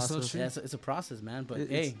 It's a process. Yeah, it's a process, man. But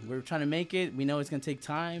hey, we're trying to make it. We know it's gonna take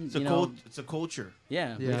time. It's a culture.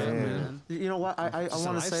 Yeah. Man. You know what? I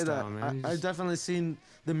want to say that I've definitely seen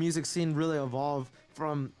the music scene really evolve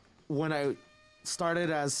from when I started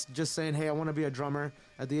as just saying, hey, I want to be a drummer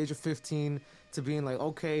at the age of 15, to being like,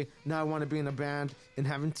 okay, now I want to be in a band, and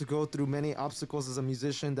having to go through many obstacles as a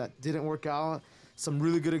musician that didn't work out, some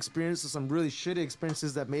really good experiences, some really shitty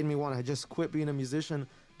experiences that made me want to just quit being a musician,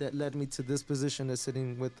 that led me to this position of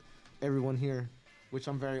sitting with everyone here, which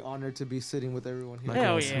I'm very honored to be sitting with everyone here.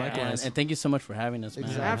 Hell yeah. And thank you so much for having us, man.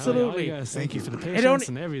 Exactly. Absolutely. Guys, thank you for the patience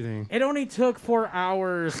and everything. It only took 4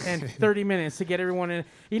 hours and 30 minutes to get everyone in.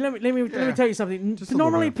 Let me tell you something.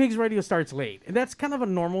 Normally, Pigs Radio starts late, and that's kind of a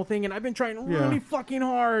normal thing. And I've been trying really fucking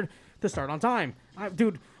hard to start on time.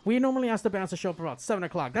 Dude, we normally ask the bands to show up about 7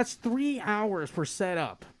 o'clock. That's 3 hours per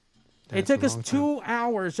setup. It took us 2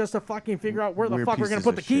 hours just to fucking figure out where the fuck we're gonna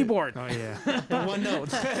put the keyboard. Oh yeah, and one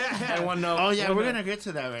note. And one note. Oh yeah, we're gonna get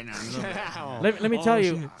to that right now. Let me tell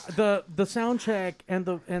you, the sound check and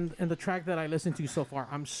the track that I listened to so far,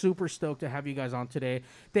 I'm super stoked to have you guys on today.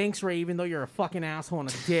 Thanks, Ray, even though you're a fucking asshole and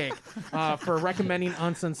a dick, for recommending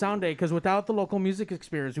Unsun Sunday, because without the local music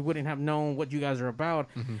experience, we wouldn't have known what you guys are about.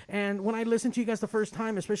 And when I listened to you guys the first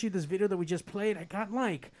time, especially this video that we just played, I got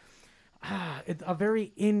like a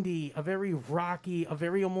very indie, a very rocky, a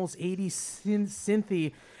very almost 80s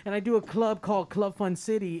synthy. And I do a club called Club Fun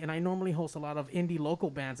City, and I normally host a lot of indie local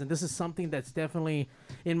bands, and this is something that's definitely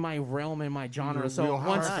in my realm, in my genre. So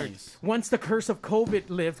once the curse of COVID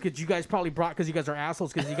lifts, because you guys probably brought, because you guys are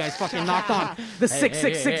assholes, because you guys fucking knocked on the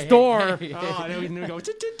 666 door. Oh, and then we go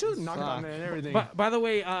knocked on it and everything. By the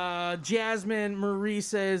way, Jasmine Marie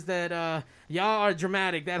says that y'all are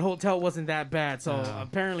dramatic. That hotel wasn't that bad, so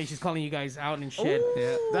apparently she's calling you guys out and shit.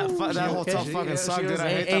 Yeah, that hotel fucking sucked. Dude.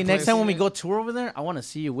 Hey, next time when we go tour over there, I want to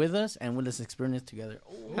see you with us and we'll just experience together.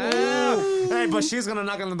 Hey, but she's gonna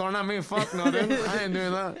knock on the door, not me. Fuck no, dude. I ain't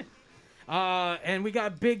doing that. And we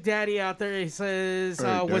got Big Daddy out there. He says,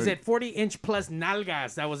 was it 40-inch plus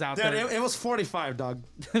nalgas that was out there? It was 45, dog.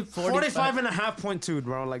 45 and a half point two,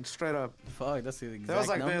 bro. Like straight up. Fuck, that's the exact that was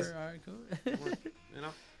like number. this. All right, cool. You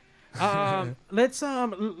know. Let's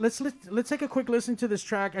take a quick listen to this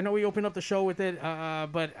track. I know we opened up the show with it,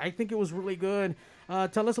 but I think it was really good.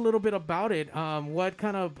 Tell us a little bit about it. What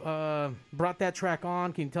kind of brought that track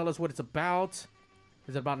on? Can you tell us what it's about?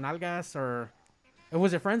 Is it about nalgas or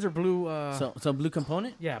was it Friends or Blue? So Blue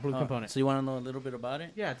Component? Yeah, Blue Component. So you want to know a little bit about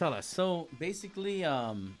it? Yeah, tell us. So basically,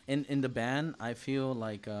 in the band, I feel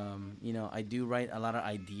like I do write a lot of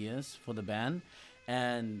ideas for the band,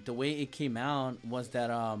 and the way it came out was that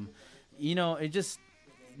it just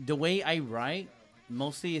the way I write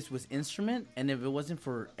mostly is with instrument, and if it wasn't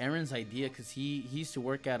for Aaron's idea, because he used to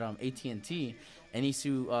work at AT&T, and he used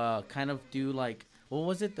to kind of do like. What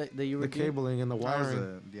was it that you were doing? The cabling and the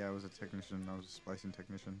wiring. I was a technician. I was a splicing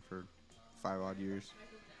technician for 5 odd years.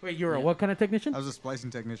 Wait, you were a what kind of technician? I was a splicing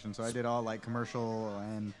technician, so I did all like commercial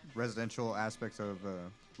and residential aspects of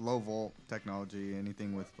low volt technology,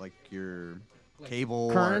 anything with like your cable.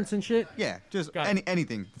 Currents and shit? Yeah, just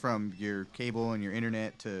anything from your cable and your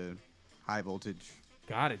internet to high voltage.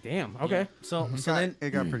 Got it, damn. Okay. Yeah. So then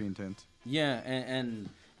it got pretty intense. Yeah, and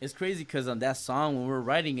it's crazy because on that song, when we were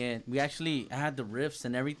writing it, we actually had the riffs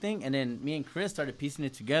and everything, and then me and Chris started piecing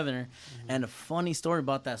it together. And a funny story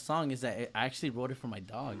about that song is that I actually wrote it for my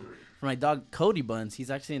dog. For my dog, Cody Buns. He's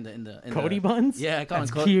actually in the Cody Buns? Yeah, I call him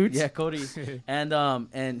cute. Yeah, Cody.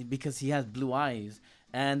 and because he has blue eyes.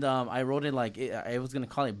 And I wrote it like, I was going to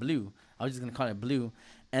call it Blue. I was just going to call it Blue.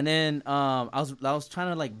 And then I was trying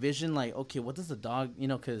to like vision like, okay, what does the dog,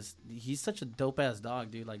 because he's such a dope ass dog,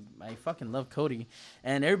 dude. Like I fucking love Cody,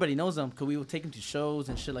 and everybody knows him because we would take him to shows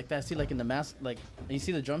and shit like that. See, like in the mask, like you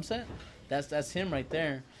see the drum set, that's him right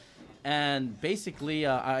there. And basically,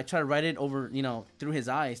 I try to write it over, through his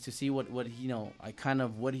eyes to see what what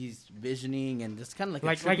he's visioning, and just kind of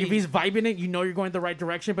like if he's vibing it, you're going the right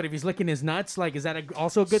direction. But if he's licking his nuts, like, is that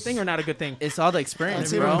also a good thing or not a good thing? It's all the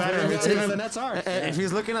experience, it's bro. Even the nuts are. If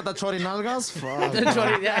he's looking at the chorinalgas,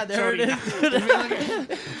 yeah, there it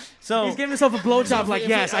is. So he's giving himself a blowjob. Like,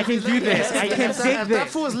 yes, I can do this. I can take this. That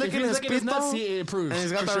fool is licking his nuts, he improves. And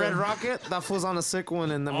he's got the red rocket. That fool's on a sick one,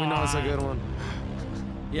 and then we know it's a good one.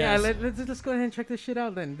 Yeah, let's go ahead and check this shit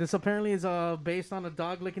out then. This apparently is based on a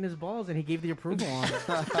dog licking his balls, and he gave the approval on it.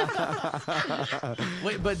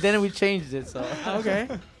 Wait, but then we changed it, so. Okay.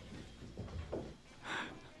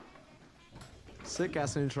 Sick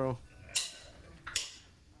ass intro.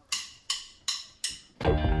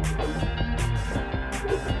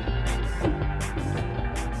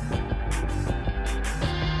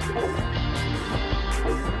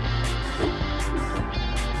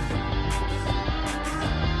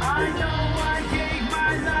 I know I gave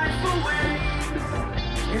my life away,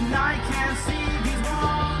 and I can't see he's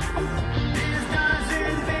wrong. This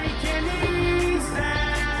doesn't make any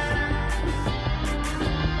sense.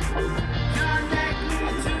 Connect me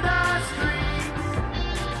to the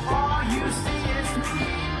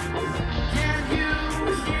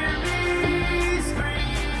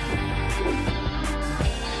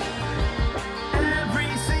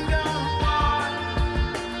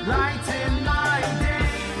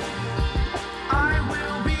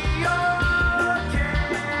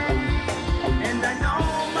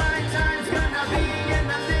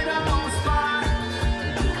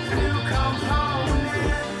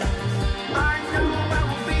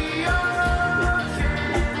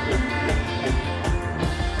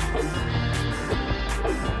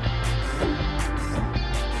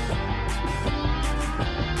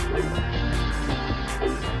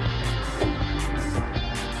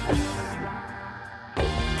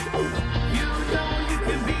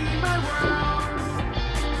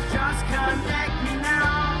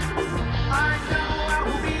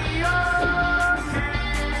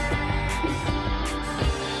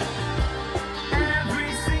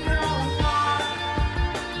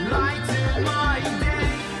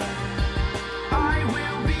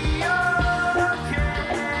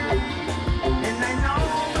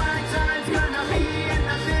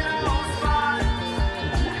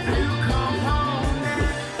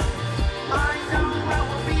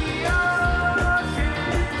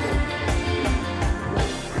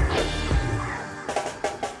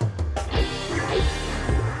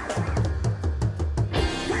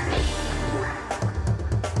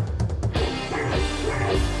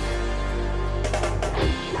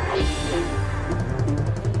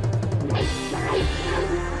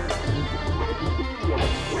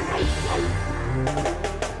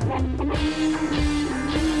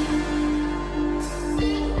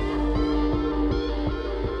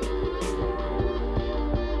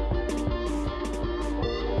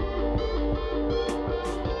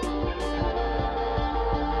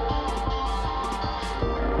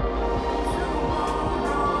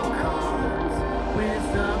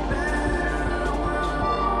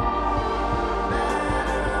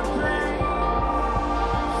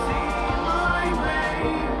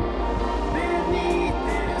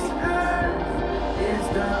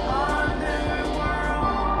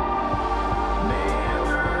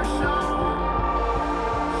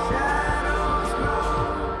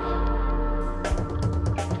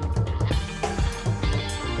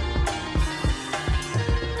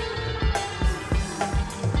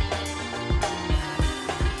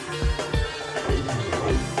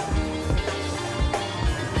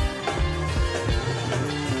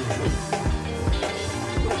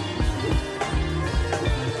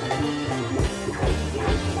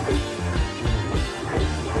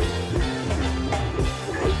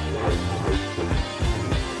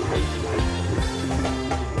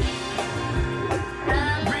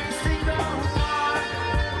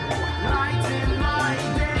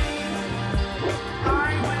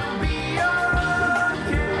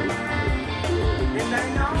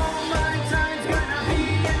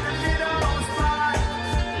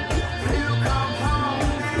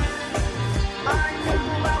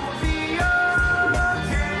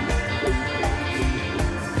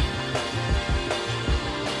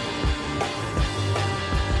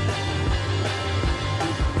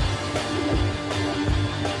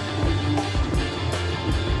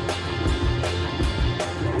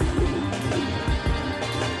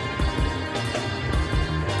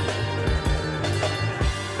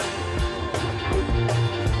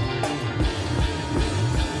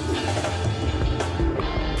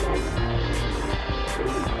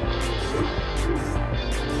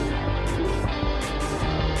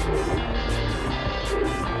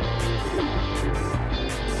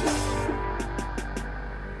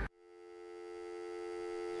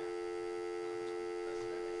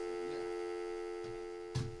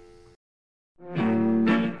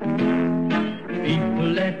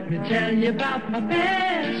Let me tell you about my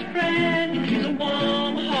best friend. He's a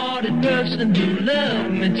warm-hearted person who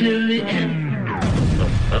loved me till the end.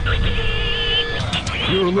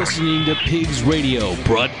 You're listening to Pigs Radio,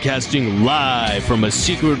 broadcasting live from a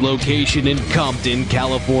secret location in Compton,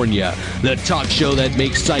 California. The talk show that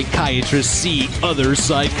makes psychiatrists see other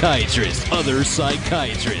psychiatrists, other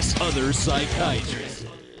psychiatrists, other psychiatrists.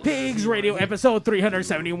 Pigs Radio, episode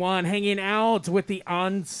 371, hanging out with the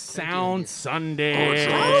Unsound Sunday.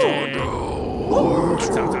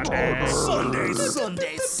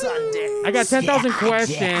 Sunday. I got 10,000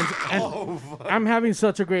 questions, and I'm having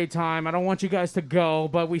such a great time. I don't want you guys to go,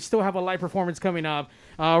 but we still have a live performance coming up.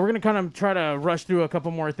 We're going to kind of try to rush through a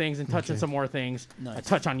couple more things and touch on some more things. Nice.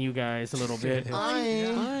 Touch on you guys a little bit. You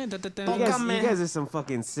guys are some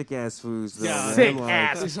fucking sick-ass fools.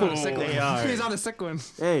 Sick-ass fools. He's on a sick one.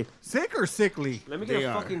 Hey. Sick or sickly? Let me get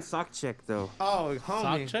a fucking sock check, though. Oh, homie.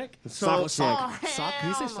 Sock check? Sock check. Sock? Can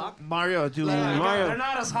you say sock? Mario, dude. Mario. They're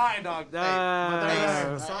not as high, dog.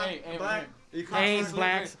 Black. Ains,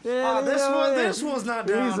 blacks. Oh, this one's not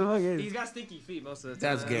down. He's got stinky feet most of the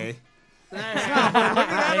That's gay. Look at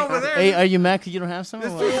that over there. Hey, are you mad because you don't have some?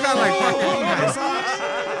 This dude's got like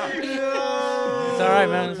It's all right,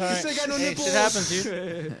 man. It's all right. Hey, shit happens,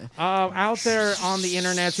 dude. Out there on the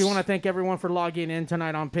internet, we want to thank everyone for logging in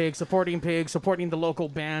tonight on Pigs, supporting the local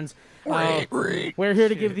bands. We're here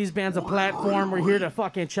to give these bands a platform. We're here to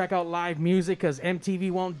fucking check out live music because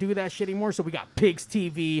MTV won't do that shit anymore. So we got Pigs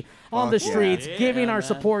TV on the streets, giving our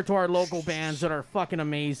support to our local bands that are fucking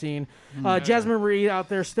amazing. Jasmine Marie out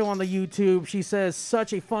there still on the YouTube. She says,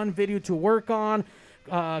 such a fun video to work on.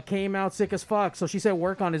 Came out sick as fuck. So she said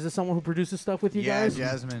work on. Is this someone who produces stuff with you guys?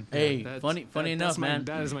 Yeah, Jasmine. Hey, funny enough, man.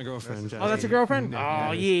 That is my girlfriend, Jasmine. Oh, that's your girlfriend?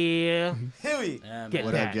 Oh, yeah. Huey.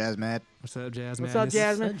 What up, Jasmine? What's up, Jasmine? What's up,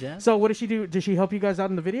 Jasmine? So what does she do? Does she help you guys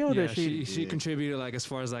out in the video? Yeah, does she contributed like as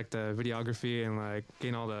far as like the videography and like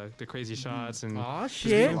getting all the crazy shots and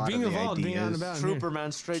shit, being involved, being out and about. Trooper,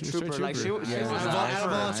 man, straight trooper. Like she was She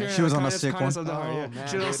was on a sick one. She was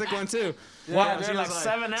on a sick one too. Wow, she like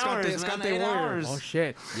 7 hours, man. 8 hours. Oh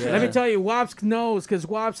shit! Yeah. Let me tell you, Wops knows because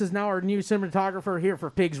Wops is now our new cinematographer here for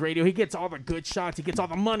Pigs Radio. He gets all the good shots. He gets all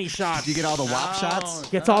the money shots. You get all the WAP shots.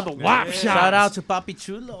 Gets all the WAP shots. Shout out to Papi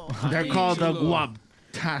Chulo. They're called the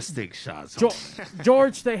guap-tastic shots.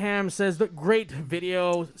 George Staham says the great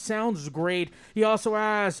video sounds great. He also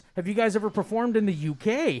asks, have you guys ever performed in the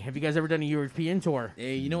UK? Have you guys ever done a European tour?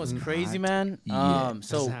 Hey, you know what's crazy, man?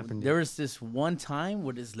 So there was this one time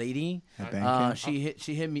with this lady. She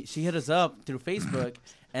hit us up through Facebook,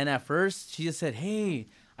 and at first she just said, "Hey,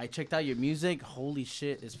 I checked out your music. Holy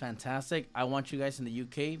shit, it's fantastic. I want you guys in the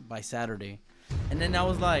UK by Saturday." And then I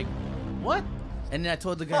was like, "What?" And then I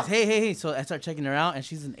told the guys, hey. So I started checking her out, and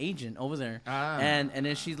she's an agent over there. And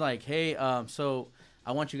then she's like, hey, so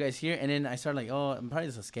I want you guys here. And then I started like, oh, probably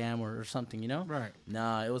it's a scam or something, you know? Right.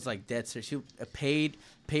 Nah, it was like dead serious. She paid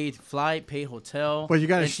flight, paid hotel. But you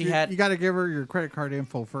gotta give her your credit card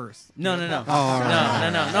info first. No. Oh, no.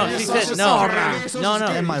 She said no.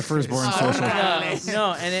 And my firstborn social.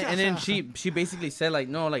 No, and then she basically said like,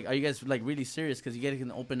 no, like, are you guys like really serious? Because you guys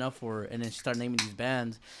can open up for her. And then she started naming these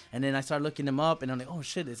bands. And then I started looking them up, and I'm like, oh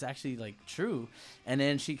shit, it's actually like true. And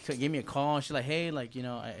then she gave me a call, and she's like, hey, like,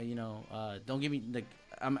 don't give me like,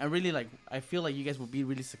 I'm really like, I feel like you guys will be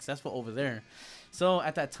really successful over there. So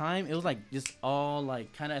at that time, it was like just all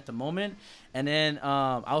like kind of at the moment, and then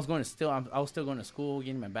I was still going to school,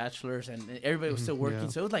 getting my bachelor's, and everybody was still working.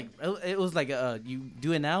 So it was like you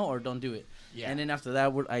do it now or don't do it. Yeah. And then after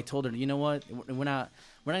that, I told her, you know what, we're not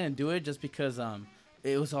gonna do it just because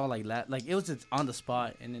it was all like that, like it was just on the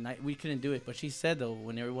spot, and then we couldn't do it. But she said though,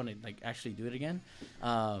 when everyone would like actually do it again,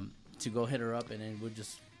 to go hit her up, and then we'll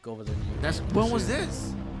just go over there. When was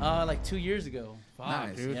this? Like 2 years ago.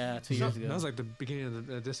 Nice, dude. Yeah, 2 years ago. That was like the beginning of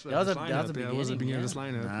this. That was the beginning of this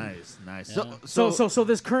lineup. Nice. Yeah. So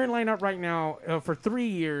this current lineup right now for 3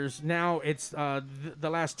 years now, it's the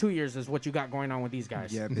last 2 years is what you got going on with these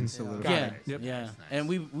guys. Yeah, been solidified. Yeah. And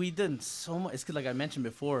we did so much. It's like I mentioned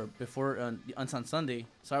before on Sunday.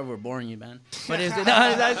 Sorry, we're boring you, man. But it's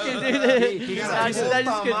that's good,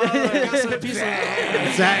 dude.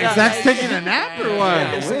 Zach's taking a nap or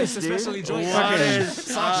what? Especially Joy.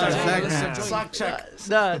 Sock check.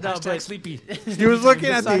 No, but sleepy. He was looking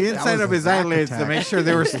at the inside of his eyelids to make sure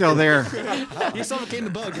they were still there. He suffocated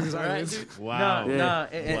the bug in his eyelids. Wow. No,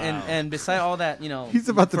 and beside all that, he's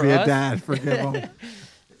about to be a dad. Forgive him.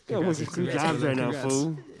 Yo, what's your 2 jobs right now,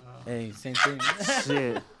 fool? Hey, same thing.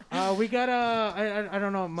 Shit. We got I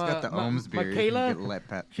don't know, got the Ohms beer. Michaela.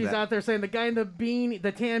 She's out there saying the guy in the beanie,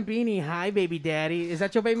 the tan beanie. Hi, baby daddy. Is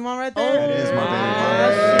that your baby mom right there? That is my baby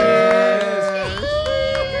mom.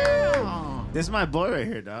 This is my boy right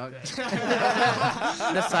here, dog.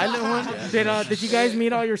 The silent one. Did you guys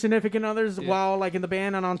meet all your significant others while like in the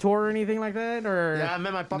band and on tour or anything like that? Or Yeah, I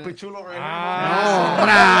met my papi chulo right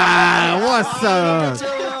Oh, what's up?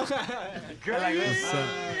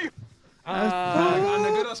 On the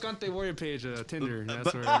Good Escante Warrior page, Tinder.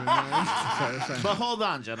 That's where But hold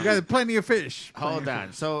on, You gentlemen. got plenty of fish. Hold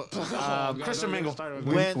on. So, Christian Mingle.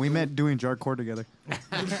 We met doing Jarcore together.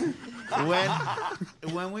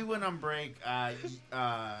 when we went on break, I'm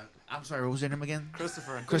sorry, what was your name again?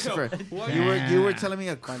 Christopher. Christopher. What? You were telling me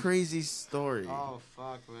a crazy story. Oh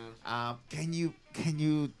fuck, man. Can you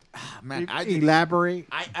man, Elaborate.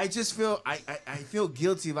 I just feel I feel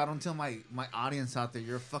guilty if I don't tell my audience out there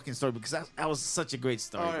your fucking story, because that was such a great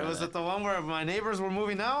story. Oh, was it the one where my neighbors were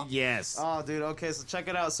moving out? Yes. Oh, dude. Okay, so check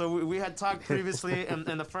it out. So we had talked previously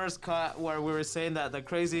in the first cut where we were saying that the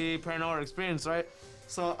crazy paranormal experience, right?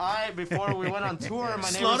 So before we went on tour, my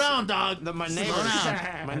neighbors. Slow down, dog. My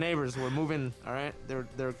neighbors were moving. All right, they're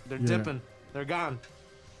dipping. They're gone.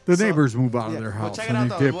 The neighbors move out of their Well, house check it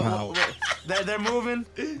and out, they though. dip out. They're moving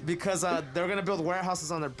because they're gonna build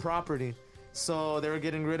warehouses on their property. So they were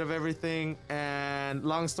getting rid of everything. And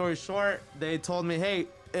long story short, they told me, "Hey,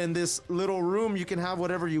 in this little room, you can have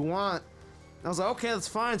whatever you want." And I was like, "Okay, that's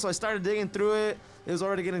fine." So I started digging through it. It was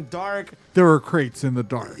already getting dark. There were crates in the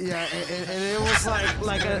dark. Yeah, and it was like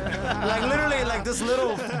literally like this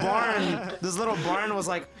little barn. This little barn was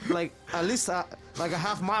like at least like a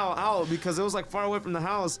half mile out because it was like far away from the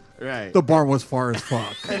house. Right. The barn was far as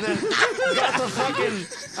fuck. And then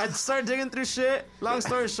I started digging through shit. Long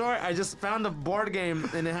story short, I just found a board game,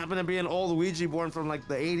 and it happened to be an old Ouija board from like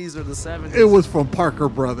the 80s or the 70s. It was from Parker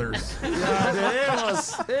Brothers. Yeah, dude,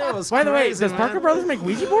 it was. By the way, crazy, does man. Parker Brothers make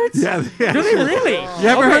Ouija boards? Yeah. Do they really? You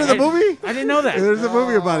haven't heard of the movie? I didn't know that. There's a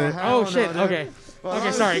movie about it. Oh shit. no, dude. Okay.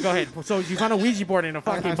 Okay, sorry. Go ahead. So you found a Ouija board in a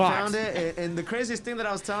fucking I box. found it, and the craziest thing that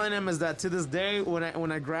I was telling him is that to this day,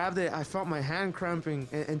 when I grabbed it, I felt my hand cramping,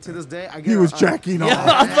 and to this day, I get He was jacking off. Yeah,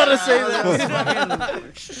 I was about to say that.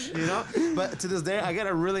 You know, but to this day, I get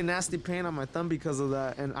a really nasty pain on my thumb because of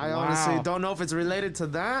that, and I honestly don't know if it's related to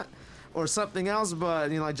that or something else,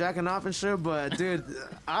 but like jacking off and shit. But dude,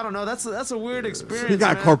 I don't know. That's a weird experience. He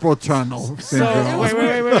got man. carpal tunnel syndrome. Wait.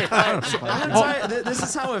 I'm gonna tell you, this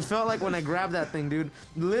is how it felt like when I grabbed that thing, dude.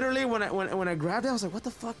 Literally, when I grabbed it, I was like, "What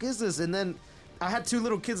the fuck is this?" And then I had two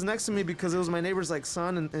little kids next to me because it was my neighbor's like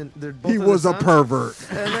son, and they're both. He was a pervert.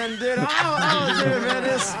 And then, dude, dude,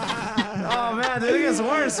 man, dude, it gets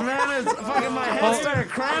worse, man. It's fucking my head started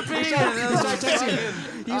cramping. And it was like,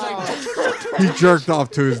 He jerked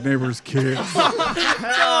off to his neighbor's kid. I'm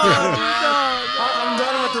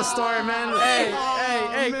done with the story, man. Hey,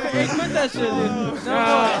 quit that shit, dude.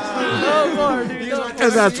 No more, dude.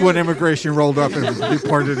 And that's when immigration rolled up and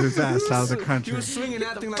deported his ass out of the He country. was swinging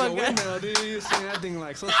that thing like a windmill, dude. He was swinging that thing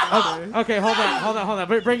like so. Okay, hold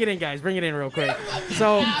on. Bring it in, guys. Bring it in real quick.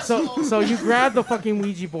 So you grab the fucking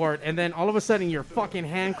Ouija board, and then all of a sudden your fucking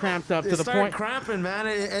hand cramped up to the started point. cramping,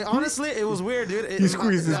 man. Honestly, it was weird, dude. He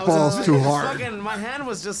squeezed his balls too hard. My hand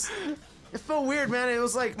was just. It felt weird, man. It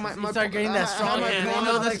was like my. You start getting that strong hand. You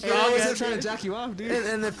know that strong I was hand. trying to jack you off, dude.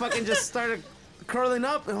 And it fucking just started curling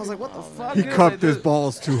up, and I was like, "What the fuck?" He dude? cupped his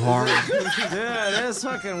balls too hard. Dude, it's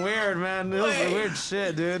fucking weird, man. It was weird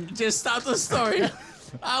shit, dude. Just stop the story.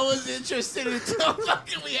 I was interested until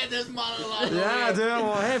fucking we had this monologue. Yeah, dude.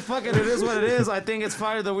 Well, hey, fuck it. It is what it is. I think it's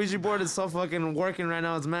fire. The Ouija board is so fucking working right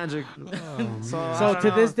now. It's magic. So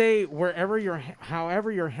to this day,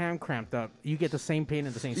 however your hand cramped up, you get the same pain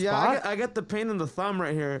in the same spot. I get the pain in the thumb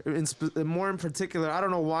right here. More in particular, I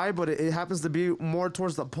don't know why, but it happens to be more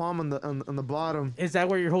towards the palm on the bottom. Is that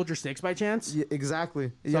where you hold your sticks by chance? Yeah,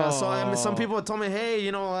 exactly. Yeah. So I mean, some people have told me, hey,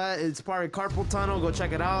 you know what? It's probably carpal tunnel. Go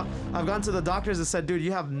check it out. I've gone to the doctors and said, dude,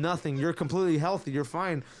 you have nothing. You're completely healthy. You're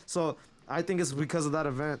fine. So I think it's because of that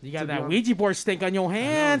event. You got that Ouija board stink on your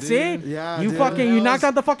hand, see? Yeah, You dude. fucking, you knocked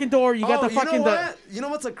out the fucking door. You got the fucking. You know what? You know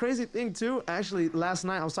what's a crazy thing too? Actually, last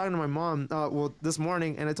night I was talking to my mom. This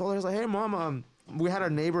morning, and I told her, I was like, hey, mom, we had our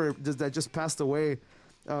neighbor that just passed away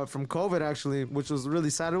from COVID, actually, which was really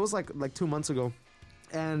sad. It was like 2 months ago,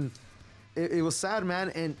 and. It was sad,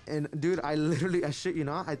 man, and dude, I shit you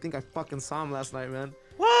not, I think I fucking saw him last night, man.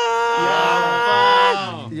 What?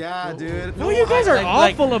 Yeah, dude. No, you guys are all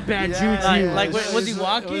full of bad juju. Like, was he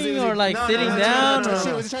walking or like sitting down? Was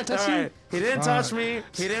he trying to touch you? He didn't touch me.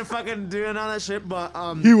 He didn't fucking do none of that shit. But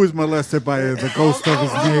He was molested by the ghost of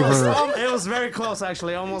his neighbor. It was very close,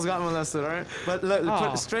 actually. I almost got molested. All right, but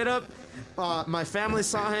look, straight up. My family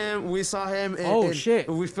saw him. We saw him. And shit!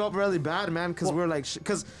 We felt really bad, man, because we're like,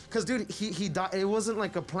 because dude, he died. It wasn't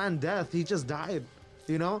like a planned death. He just died.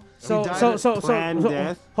 You know. So death.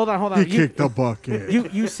 hold on. He kicked the bucket.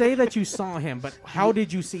 You say that you saw him, but how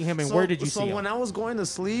did you see him and where did you see him? So when I was going to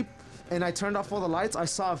sleep and I turned off all the lights, I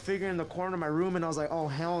saw a figure in the corner of my room, and I was like, oh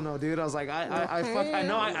hell no, dude. I was like, I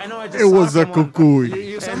know I just It saw was a someone. cuckoo.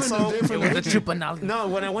 And so, it was a chupanal. No,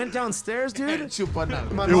 when I went downstairs, dude, It was a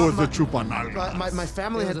chupanal. my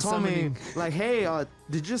family had told me, like, hey,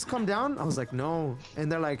 did you just come down? I was like, no.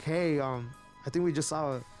 And they're like, hey, I think we just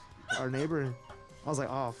saw our neighbor. I was like,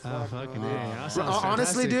 oh, fuck.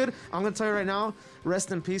 Honestly, dude, I'm going to tell you right now,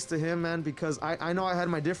 rest in peace to him, man, because I know I had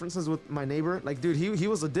my differences with my neighbor. Like, dude, he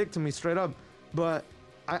was a dick to me straight up. But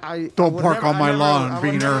I Don't park on my lawn,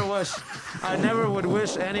 Beaner. I never would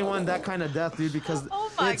wish anyone that kind of death, dude, because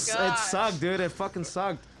my it sucked, dude. It fucking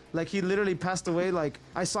sucked. Like, he literally passed away. Like,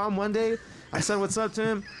 I saw him one day. I said what's up to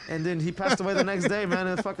him, and then he passed away the next day, man.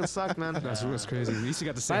 It fucking sucked, man. That's crazy. At least you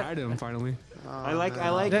got to say hi to him finally. I like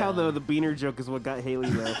how the Beaner joke is what got Haley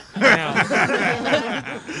though.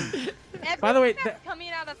 By the way, that's coming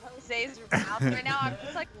out of Jose's mouth right now, I'm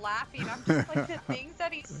just like laughing. I'm just like the things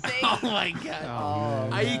that he's saying. Oh my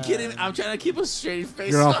god! Are you kidding? I'm trying to keep a straight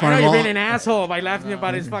face. I know you're being an asshole by laughing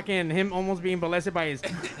about his fucking him almost being molested by his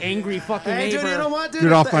angry fucking Hey, neighbor. dude, you know what, dude?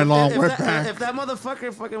 Get off my lawn, If wetback. that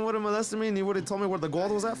motherfucker fucking would have molested me and he would have told me where the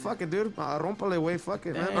gold was at, fuck it, dude. Rompale, way, fuck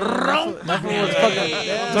it, man.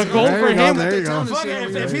 The gold for him. There you go. Fuck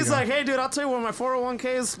it. If he's like, hey, dude, I'll tell you where my 401k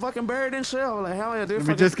is fucking buried and shit, I'm like, hell yeah, dude. Let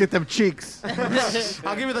me just get them cheeks.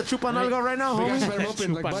 I'll give you the chupanalga right now, homie. Spread 'em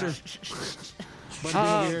open like butter.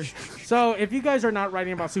 So if you guys are not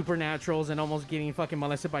writing about supernaturals and almost getting fucking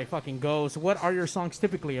molested by fucking ghosts, what are your songs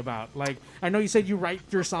typically about? Like, I know you said you write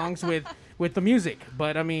your songs with the music,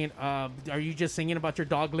 but I mean, are you just singing about your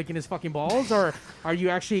dog licking his fucking balls, or are you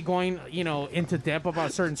actually going, into depth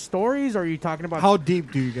about certain stories, or are you talking about How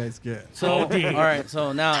deep do you guys get? So, all right.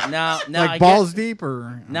 So now, Like I balls get, deep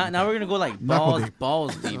or now we're gonna go like Knuckle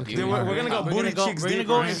balls deep. deep, dude. Dude, we're gonna go booty cheeks deep,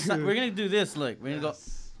 right? We're gonna do this. Look, we're gonna go.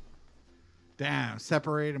 damn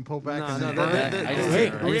separate and pull back? No, and no, then that- burn? that- I Hey,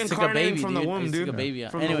 just took a baby, from the dude. womb, I just took dude. a baby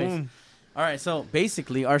out. From the Anyways, womb. all right. So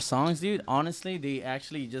basically, our songs, dude. Honestly, they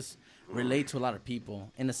actually just relate to a lot of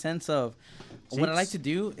people in the sense of what I like to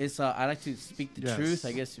do is I like to speak the Yes. truth.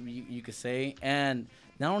 I guess you could say, and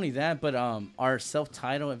not only that, but our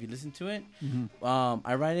self-title. If you listen to it,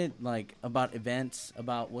 I write it like about events,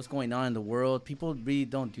 about what's going on in the world. People really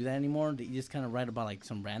don't do that anymore. They just kind of write about like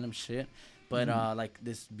some random shit. But like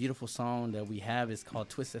this beautiful song that we have is called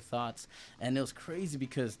Twisted Thoughts. And it was crazy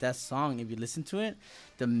because that song, if you listen to it,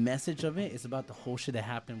 the message of it is about the whole shit that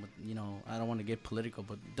happened with, I don't want to get political,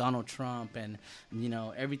 but Donald Trump and,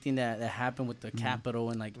 everything that happened with the Capitol.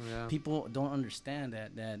 And like people don't understand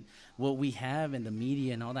that what we have in the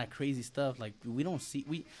media and all that crazy stuff, like we don't see,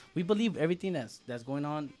 we believe everything that's going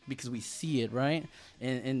on because we see it, right?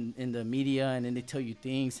 In the media, and then they tell you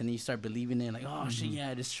things and then you start believing it, like, oh shit,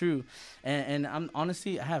 yeah, it is true. And I'm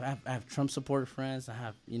honestly, I have Trump supporter friends. I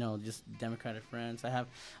have just Democratic friends. I have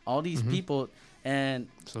all these people, and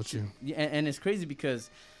so true. And it's crazy because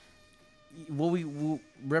what we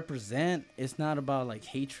represent is not about like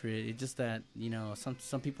hatred. It's just that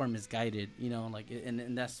some people are misguided.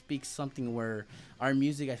 And that speaks something where our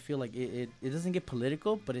music, I feel like it doesn't get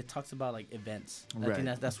political, but it talks about like events. I think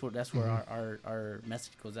that's where our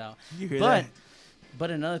message goes out. You hear that? But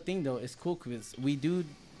another thing though, it's cool because we do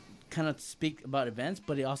kind of speak about events,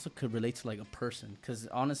 but it also could relate to like a person. Because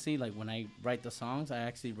honestly, like when I write the songs, I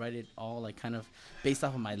actually write it all like kind of based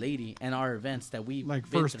off of my lady and our events that we Like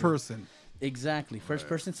first person. Exactly, first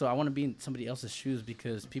person. So I want to be in somebody else's shoes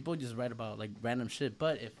because people just write about like random shit.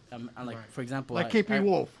 But if I'm like, for example, Like KP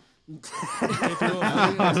Wolf.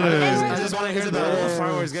 I just want to hear the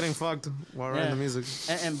fireworks getting fucked while writing the music.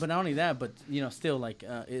 And but not only that, but still like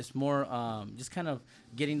it's more just kind of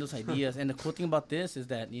getting those ideas. And the cool thing about this is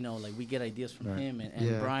that like we get ideas from him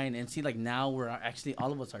and Brian, and see like now we're actually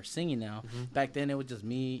all of us are singing now. Back then it was just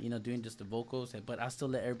me, doing just the vocals, but I still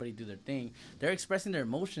let everybody do their thing. They're expressing their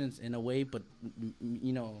emotions in a way, but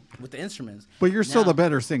with the instruments. But you're still the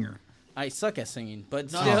better singer. I suck at singing,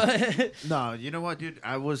 but No, you know what, dude?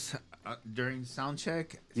 I was during sound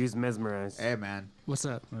check. He was mesmerized. Hey, man. What's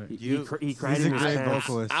up? He cried He's in a his great pants.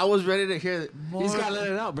 vocalist. I was ready to hear it. He's got to let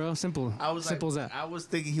it out, bro. Simple. I was Simple like, as that. I was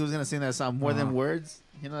thinking he was gonna sing that song More Than Words.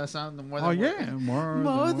 You know that song, the More Than Oh Words. yeah,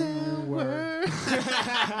 more than words.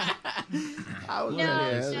 I was No,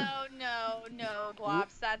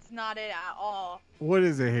 Glops. That's not it at all. What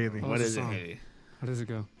is it, Haley? What is it, Haley? How does it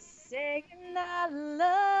go? Saying that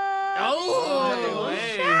love. Oh,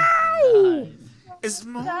 hey. It's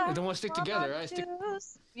more. They don't want to stick together, right?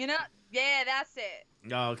 You know, Yeah, that's it.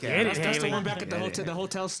 Oh, okay. That's the one back at the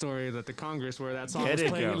hotel story that the Congress where that song was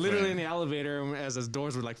playing literally in the elevator as the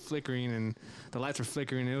doors were like flickering and the lights were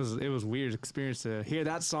flickering. It was weird experience to hear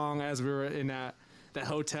that song as we were in that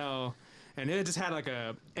hotel. And it just had like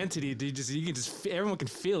a entity. Everyone can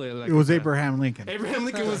feel it. Like it was Abraham Lincoln. Abraham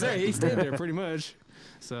Lincoln was there. He stayed there pretty much.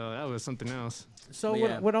 So that was something else.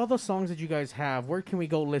 So with all the songs that you guys have, where can we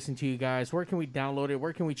go listen to you guys? Where can we download it?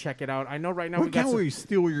 Where can we check it out? I know right now we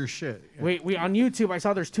steal your shit? We on YouTube. I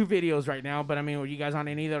saw there's 2 videos right now, but I mean, are you guys on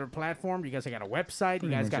any other platform? You guys got a website? You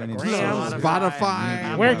guys got a gram?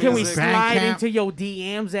 Spotify. Where can we slide into your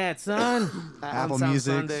DMs at, son? Apple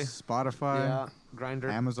Music, Sunday. Spotify,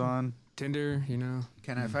 Grindr, Amazon, Tinder. You know.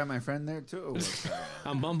 Can I find my friend there too?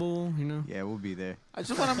 On Bumble, you know. Yeah, we'll be there. I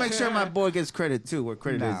just want to make sure my boy gets credit too, where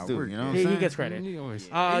credit is due. You know, what I'm he saying? gets credit. You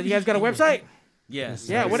guys got a website? Yes.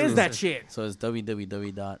 Yeah. What is that shit? So it's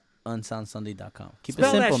www.unsoundsunday.com. Keep Spell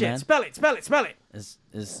it that simple, shit. man. Spell it. It's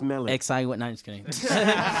Smell it. XI. What? No, I'm just kidding.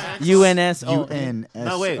 UNSO.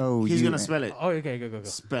 No, wait. He's gonna spell it. Oh, okay. Go.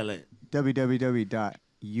 Spell it.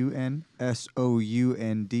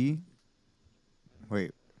 www.unsound.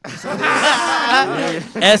 Wait.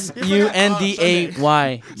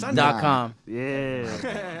 SUNDAY.com. Yeah.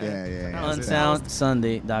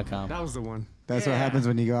 Unsoundsunday.com. That was the one. That's what happens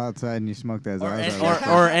when you go outside and you smoke that.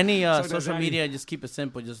 Or any social media. Just keep it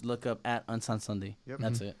simple. Just look up at Unsound Sunday. Yep.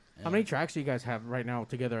 That's it. How many tracks do you guys have right now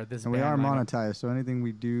together at this? And we are monetized, so anything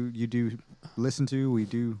we do, you do listen to, we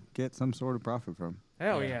do get some sort of profit from.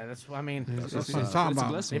 Hell yeah, that's what I'm talking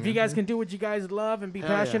about. If you guys can do what you guys love and be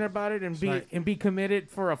passionate about it and be committed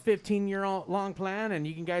for a 15-year-long plan, and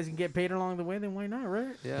you guys can get paid along the way, then why not,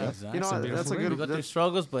 right? Yeah, exactly. You know, that's a good. You go through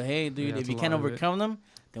struggles, but hey, dude, if you can't overcome them,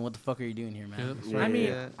 then what the fuck are you doing here, man? I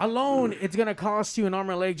mean, alone, it's gonna cost you an arm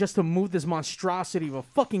and a leg just to move this monstrosity of a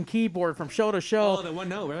fucking keyboard from show to show. Oh, the one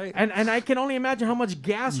note, right? And I can only imagine how much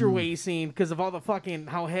gas you're wasting because of all the fucking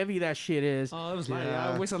how heavy that shit is. Oh, it was like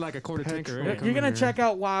I wasted like a quarter tanker. Right? You're gonna check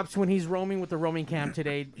out Wops when he's roaming with the roaming cam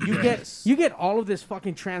today. You get all of this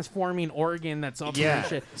fucking transforming organ that's up there and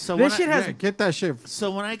shit. So this shit has get that shit.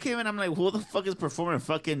 So when I came in, I'm like, who the fuck is performing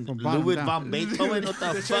fucking Louis von Beethoven? What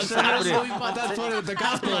the fuck's happening? That's funny. The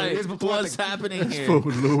gospel. What's happening here?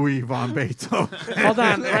 Louis von Beethoven. Hold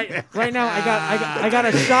on, right now I got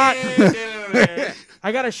a shot.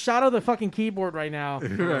 I got a shot of the fucking keyboard right now.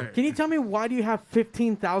 Right. Can you tell me why do you have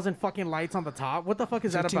 15,000 fucking lights on the top? What the fuck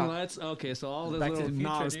is that 15 about? lights? Okay, so all those Back to little the future,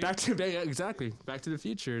 knobs. dude. Back to the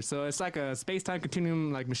future. So it's like a space-time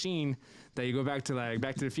continuum like machine that you go back to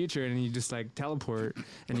the future and you just like teleport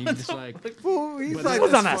and you just like. He's This like,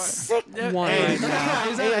 was on a sick one. Hey, right now.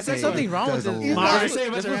 Is there something wrong with this?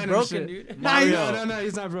 This was broken, dude. No,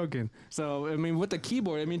 he's not broken. So I mean, with the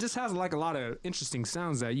keyboard, I mean, it just has like a lot of interesting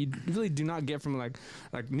sounds that you really do not get from like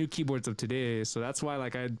new keyboards of today. So that's why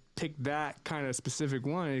like I picked that kind of specific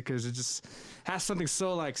one because it just has something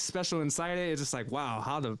so like special inside it. It's just like wow,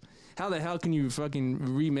 how the hell can you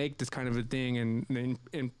fucking remake this kind of a thing and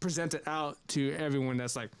present it out to everyone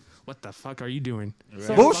that's like, what the fuck are you doing?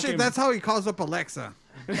 So bullshit. That's how he calls up Alexa.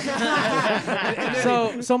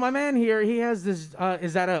 So my man here, he has this.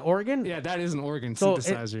 Is that an organ? Yeah, that is an organ So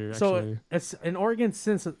synthesizer. So it's an organ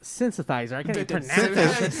synthesizer. I can't even pronounce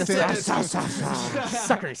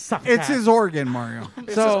it. It's his organ, Mario.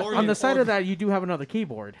 So on the side of that, you do have another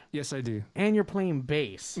keyboard. Yes, I do. And you're playing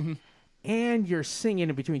bass. And you're singing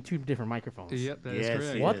in between 2 different microphones. Yep, that is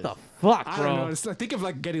correct. What the fuck, bro? I don't know. It's like, think of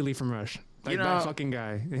like Geddy Lee from Rush. Like that fucking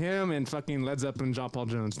guy. Him and fucking Led Zeppelin and John Paul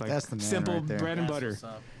Jones. Like That's the man simple right there. bread and butter.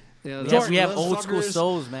 Yeah, Yes, we have old school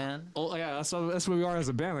souls, man. Yeah, that's what we are as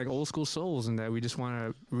a band, like old school souls, and that we just want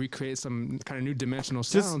to recreate some kind of new dimensional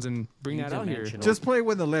sounds and bring that out here. Just play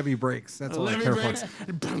when the levee breaks. That's all I care for.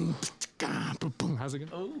 How's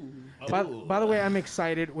it going? By the way, I'm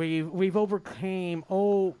excited. We've overcame,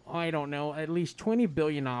 I don't know, at least 20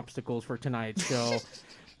 billion obstacles for tonight's show.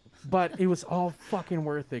 But it was all fucking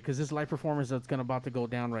worth it because this live performance that's about to go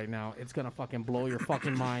down right now, it's going to fucking blow your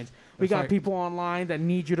fucking minds. We got people online that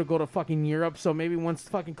need you to go to fucking Europe, so maybe once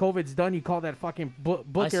fucking COVID's done, you call that fucking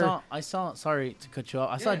booker. I saw, sorry to cut you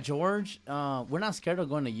off. I saw George. We're not scared of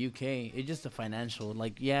going to UK. It's just a financial.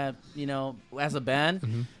 Like, yeah, you know, as a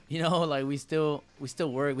band, you know, like we still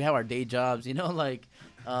work. We have our day jobs, you know, like,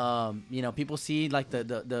 you know, people see like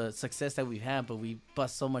the success that we've had, but we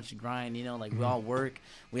bust so much grind, you know, like we all work.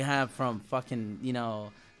 We have from fucking, you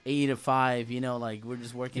know, 8 to 5, you know, like we're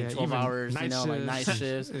just working 12 hours, you know, like night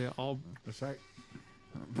shifts. Yeah, all. That's right.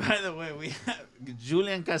 By the way, we have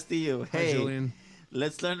Julian Castillo. Hey, Hi, Julian.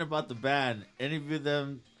 Let's learn about the band. Interview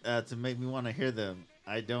them to make me want to hear them.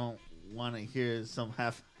 I don't want to hear some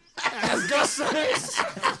That's Ghostface.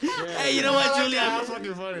 Hey, you know what, Julian? That's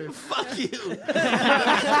fucking funny. Fuck you.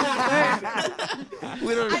 I'm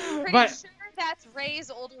pretty sure that's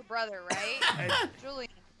Ray's older brother, right? Julian,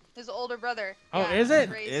 his older brother. Oh, is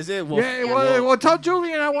it? Is it? Well, well, tell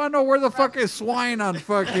Julian I want to know where the fuck is Swine on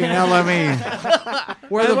fucking LME.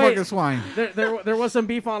 Where the fuck is Swine? There was some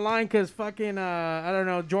beef online because fucking I don't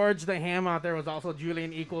know, George the Ham out there was also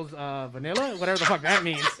Julian equals vanilla, whatever the fuck that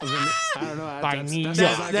means. I don't know.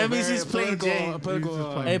 That means he's playing Jay.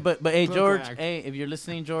 Hey, but hey, George. Hey, if you're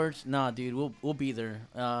listening, George, nah, dude, we'll be there.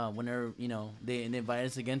 Whenever they invite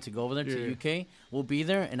us again to go over there to UK, we'll be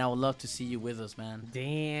there, and I would love to see you with us, man.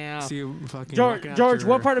 Damn. See you fucking George,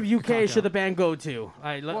 what part of UK should the band go to?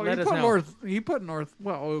 Let us know. He put North.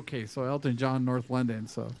 Well, okay, so Elton John, North London.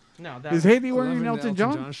 So no, is Haley wearing Elton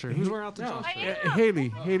John? Shirt. Who's wearing Elton John?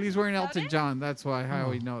 Haley's wearing Elton John. That's why how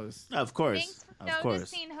he knows. Of course,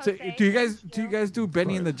 So, do you guys do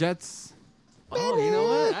Benny and the Jets? Oh, you know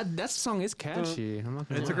what? That song is catchy. I'm not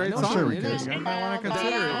gonna It's a lie. great No, song. sure You might want to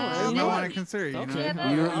consider it. You might want to consider it.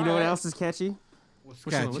 You know what else is catchy?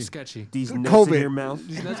 What's sketchy? These nuts COVID. in your mouth.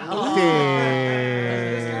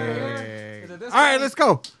 All right, let's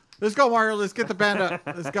go. Let's go, Mario. Let's get the band up.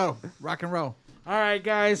 Let's go. Rock and roll. All right,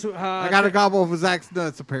 guys. I got to gobble with Zach's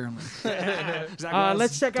nuts, apparently.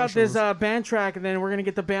 Let's check out this band track, and then we're gonna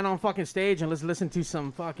get the band on fucking stage, and let's listen to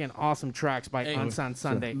some fucking awesome tracks by Unsound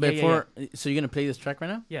Sunday. So you're gonna play this track right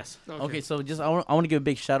now? Yes. Okay. So just I want to give a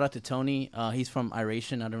big shout out to Tony. He's from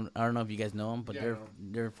Iration. I don't know if you guys know him, but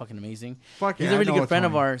they're fucking amazing. He's a really good friend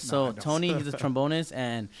of ours. So Tony, he's a trombonist,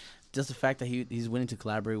 and just the fact that he's willing to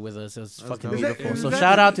collaborate with us, it was fucking beautiful. So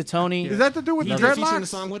shout out to Tony. Is that to do with the featuring the dreadlocks?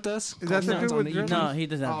 song with us? Is that to do with dreadlocks? No, he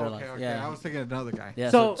doesn't have Oh, dreadlocks. okay. Yeah. I was thinking of another guy.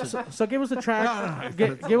 Yeah. So give us the track.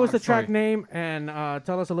 Give us the track name and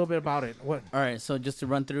tell us a little bit about it. What? All right, so just to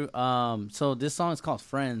run through, so this song is called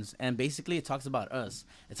Friends, and basically it talks about us.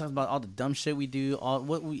 It talks about all the dumb shit we do,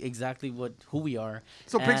 who we are.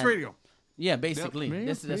 So Pigs Radio. Yeah, basically,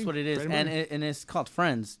 that's what it is, and it's called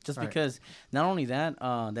Friends, just because not only that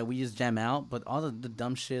that we just jam out, but all the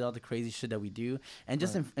dumb shit, all the crazy shit that we do, and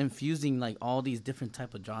just infusing like all these different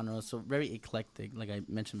type of genres, so very eclectic, like I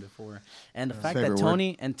mentioned before, and the fact that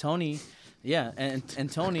Tony. Yeah,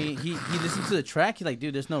 and Tony, he listened to the track. He's like,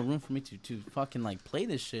 dude, there's no room for me to fucking like play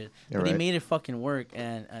this shit. But he made it fucking work.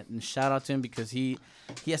 And shout out to him because he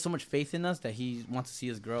has so much faith in us that he wants to see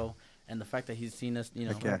us grow. And the fact that he's seen us,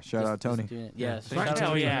 shout out Tony. Shout out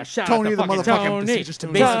Tony, the motherfucking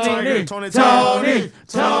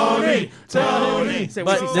Tony.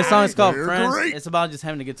 But this song is called Friends. It's about just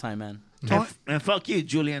having a good time, man. And fuck you,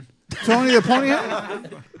 Julian. Tony the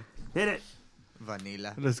Ponyhead. Hit it.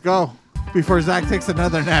 Vanilla. Let's go. Before Zach takes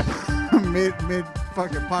another nap mid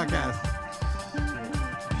fucking podcast.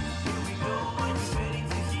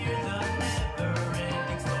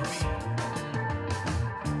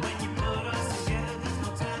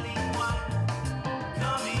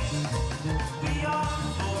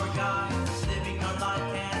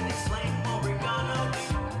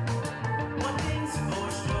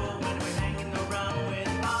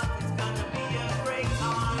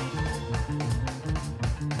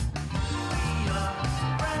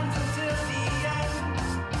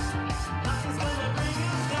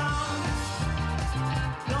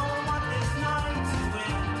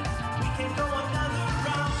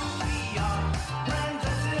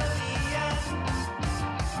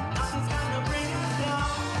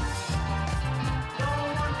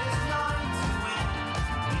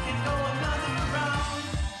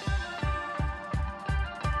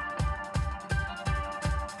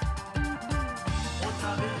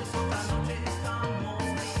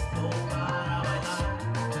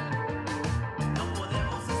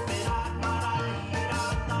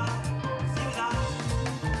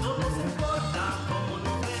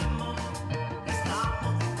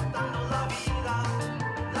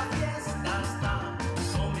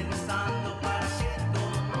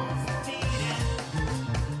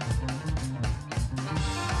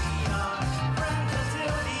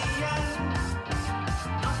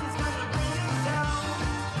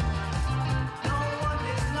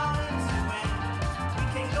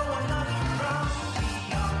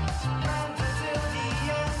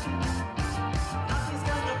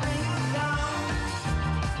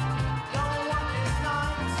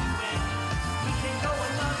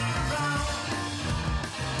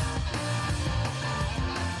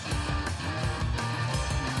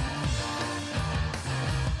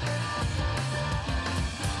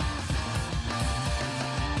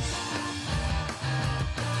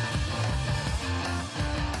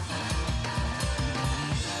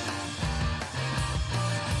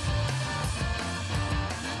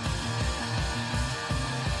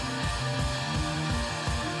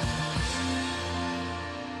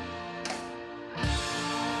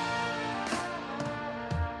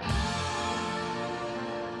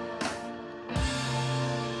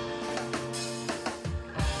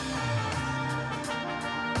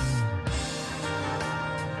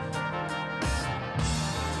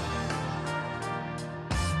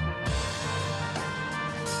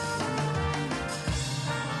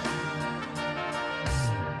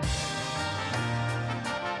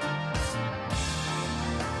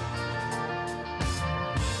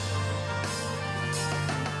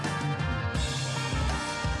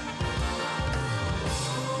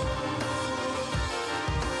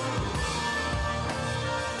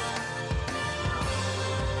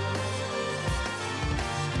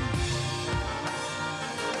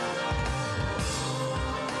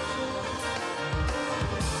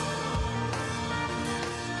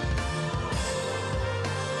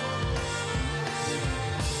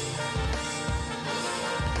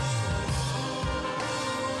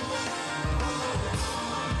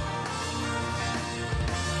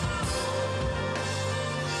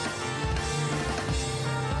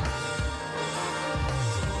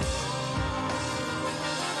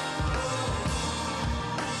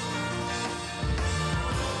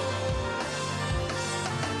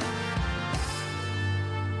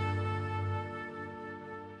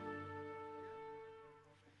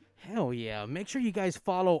 Hell yeah. Make sure you guys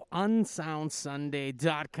follow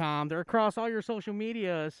unsoundsunday.com. They're across all your social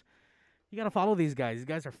medias. You got to follow these guys. These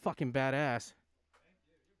guys are fucking badass.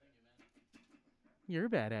 You're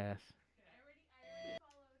badass.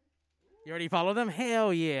 You already follow them?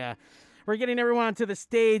 Hell yeah. We're getting everyone to the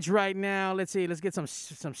stage right now. Let's see. Let's get some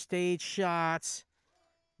stage shots.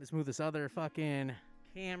 Let's move this other fucking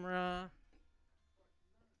camera.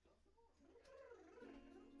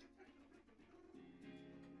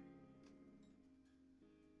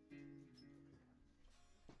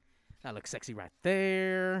 That looks sexy right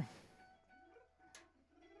there.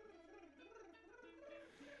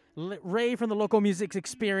 Ray from the Local Music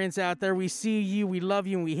Experience out there. We see you, we love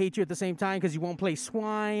you, and we hate you at the same time because you won't play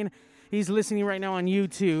swine. He's listening right now on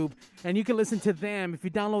YouTube, and you can listen to them if you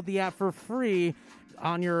download the app for free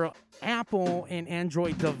on your Apple and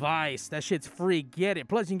Android device. That shit's free. Get it.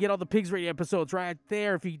 Plus, you can get all the Pigs Radio episodes right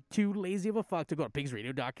there if you're too lazy of a fuck to go to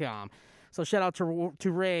pigsradio.com. So shout out to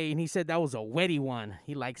Ray, and he said that was a wetty one.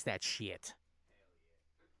 He likes that shit.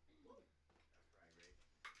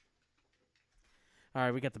 All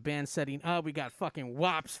right, we got the band setting up. We got fucking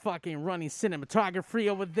Wops fucking running cinematography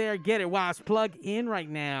over there. Get it, Wops. Plug in right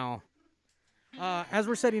now. As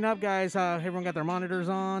we're setting up, guys, everyone got their monitors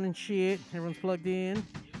on and shit. Everyone's plugged in.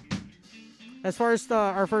 As far as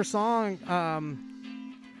our first song,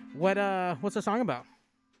 what's the song about?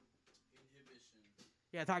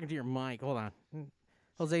 Yeah, talking to your mic. Hold on.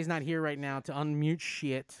 Jose's not here right now to unmute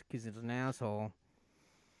shit because he's an asshole.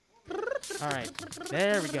 All right,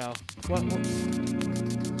 there we go. What?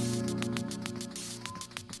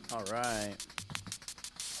 All right.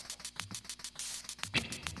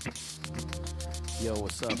 Yo,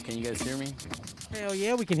 what's up? Can you guys hear me? Hell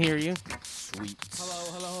yeah, we can hear you. Sweet.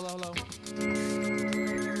 Hello.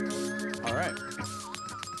 All right.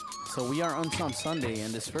 So we are on Some Sunday,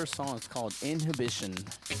 and this first song is called Inhibition.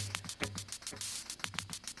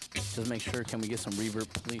 Just make sure, can we get some reverb,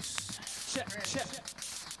 please? Check.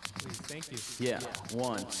 Please, thank you. Yeah.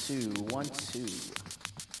 1, 2, 1, 2.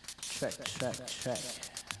 Check.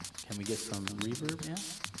 Can we get some reverb? Yeah.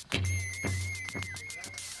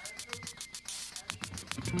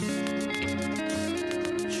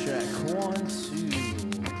 Check 1,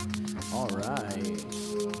 2. All right.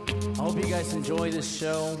 I hope you guys enjoy this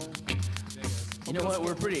show. You know what?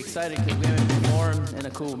 We're pretty excited because we haven't performed in a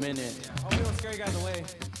cool minute. I hope we don't scare you guys away.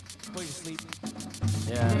 Put you to sleep.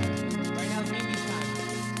 Yeah. Right now it's Mindy's time.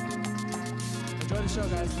 Enjoy the show,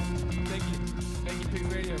 guys. Thank you. Thank you, Pigs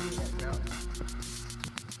Radio.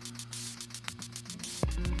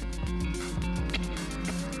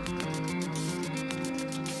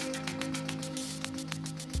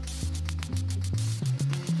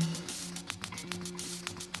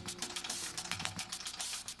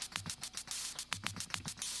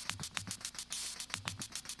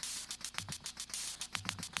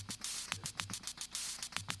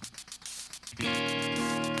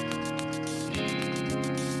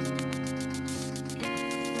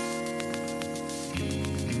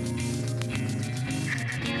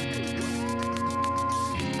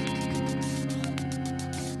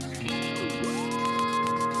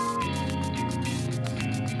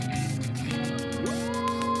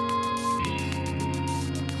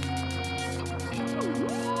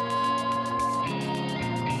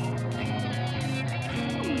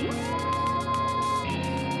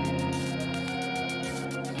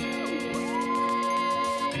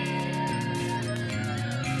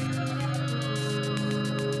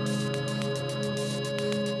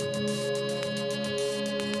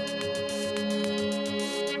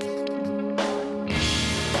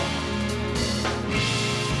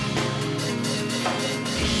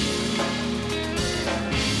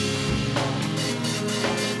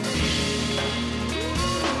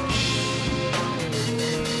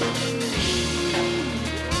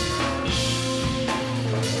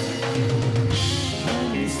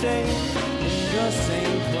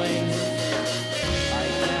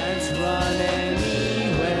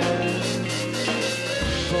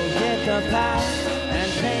 the past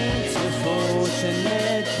and paint a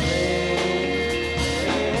fortunate place.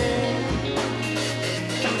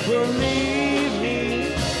 Believe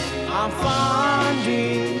me, I'm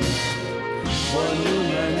finding what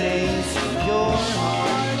illuminates your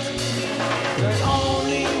heart. The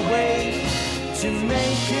only way to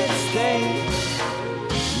make it stay,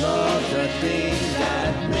 love the thing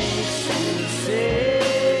that makes you say.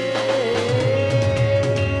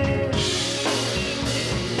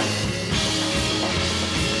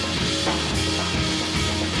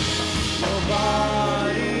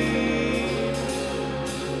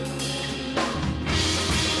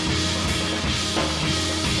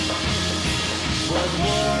 What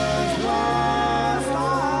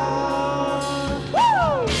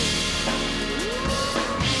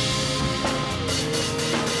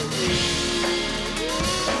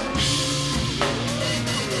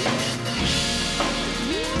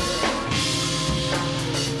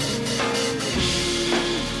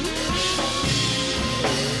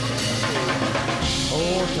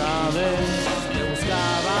vez te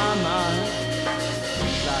buscaba más,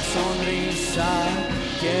 la sonrisa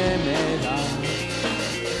que me das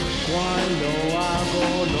cuando hago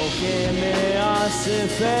lo que me hace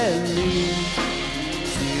feliz,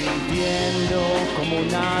 sintiendo como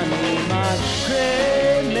un animal.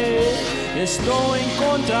 Créeme, estoy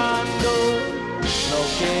encontrando lo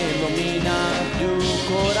que ilumina tu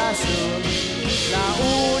corazón, la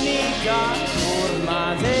única forma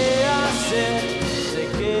de hacer de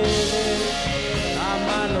que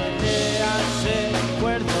amar lo que te hace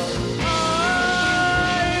cuerdo. I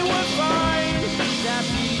will find that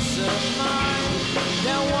peace of mind,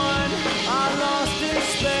 that one I lost in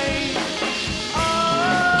Spain. I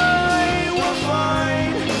will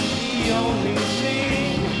find the only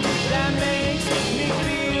thing that makes me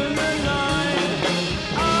feel alive.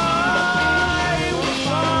 I will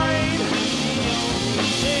find the only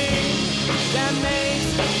thing that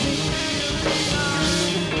makes me feel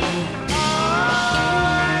alive. I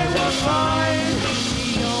will find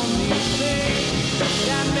the only thing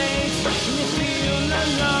that makes me feel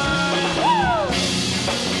alive. Woo!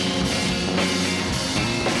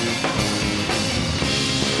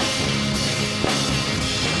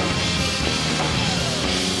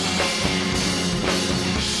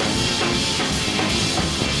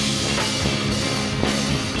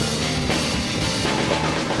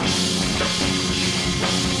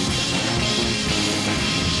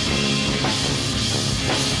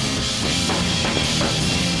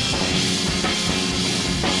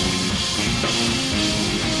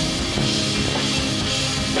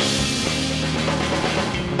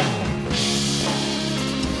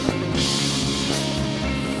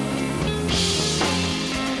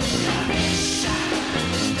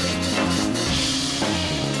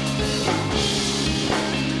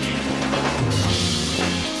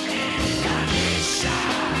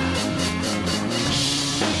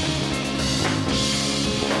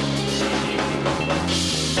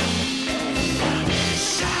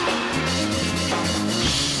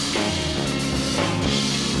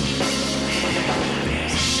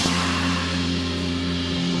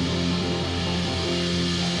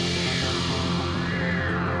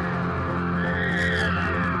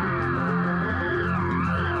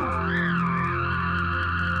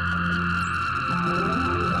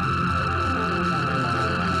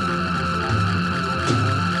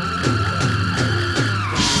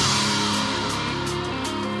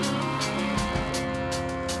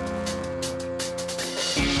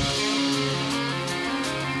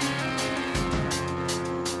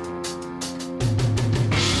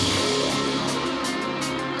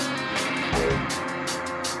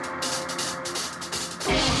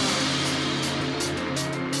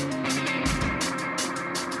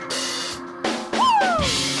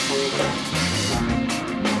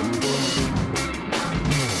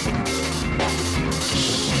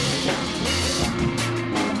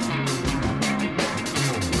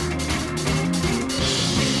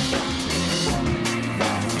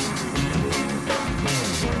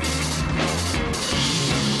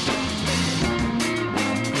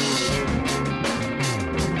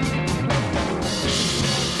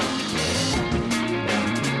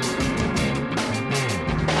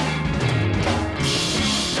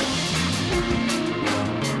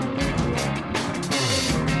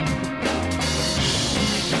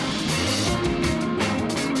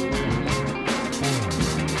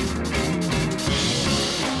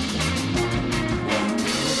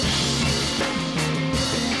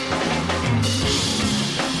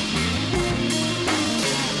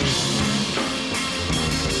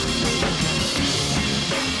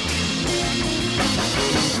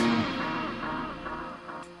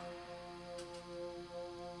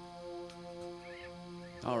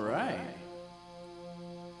 All right.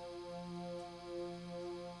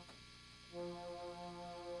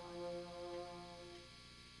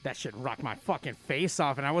 That should rock my fucking face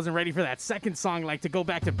off, and I wasn't ready for that second song, like to go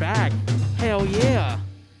back to back. Hell yeah.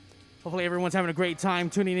 Hopefully everyone's having a great time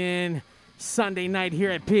tuning in Sunday night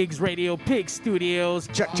here at Pigs Radio, Pig Studios.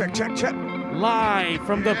 Check, check, check, check. Live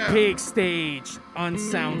from the Pig Stage on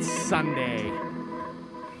Sound Sunday.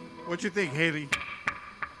 What you think, Haley?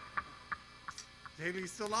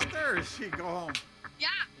 Haley's still out there, or is she go home? Yeah,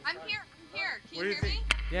 I'm here. I'm here. Can What do you you hear me?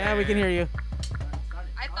 Yeah, we can hear you.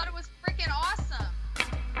 I thought it was freaking awesome.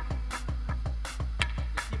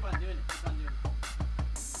 Keep on doing it. Keep on doing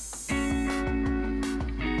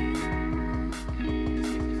it.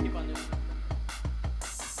 Just keep on doing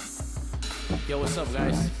it. Yo, what's up,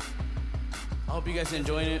 guys? I hope you guys are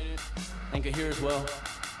enjoying it and can hear as well.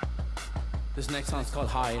 This next song's called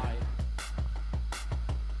Hide.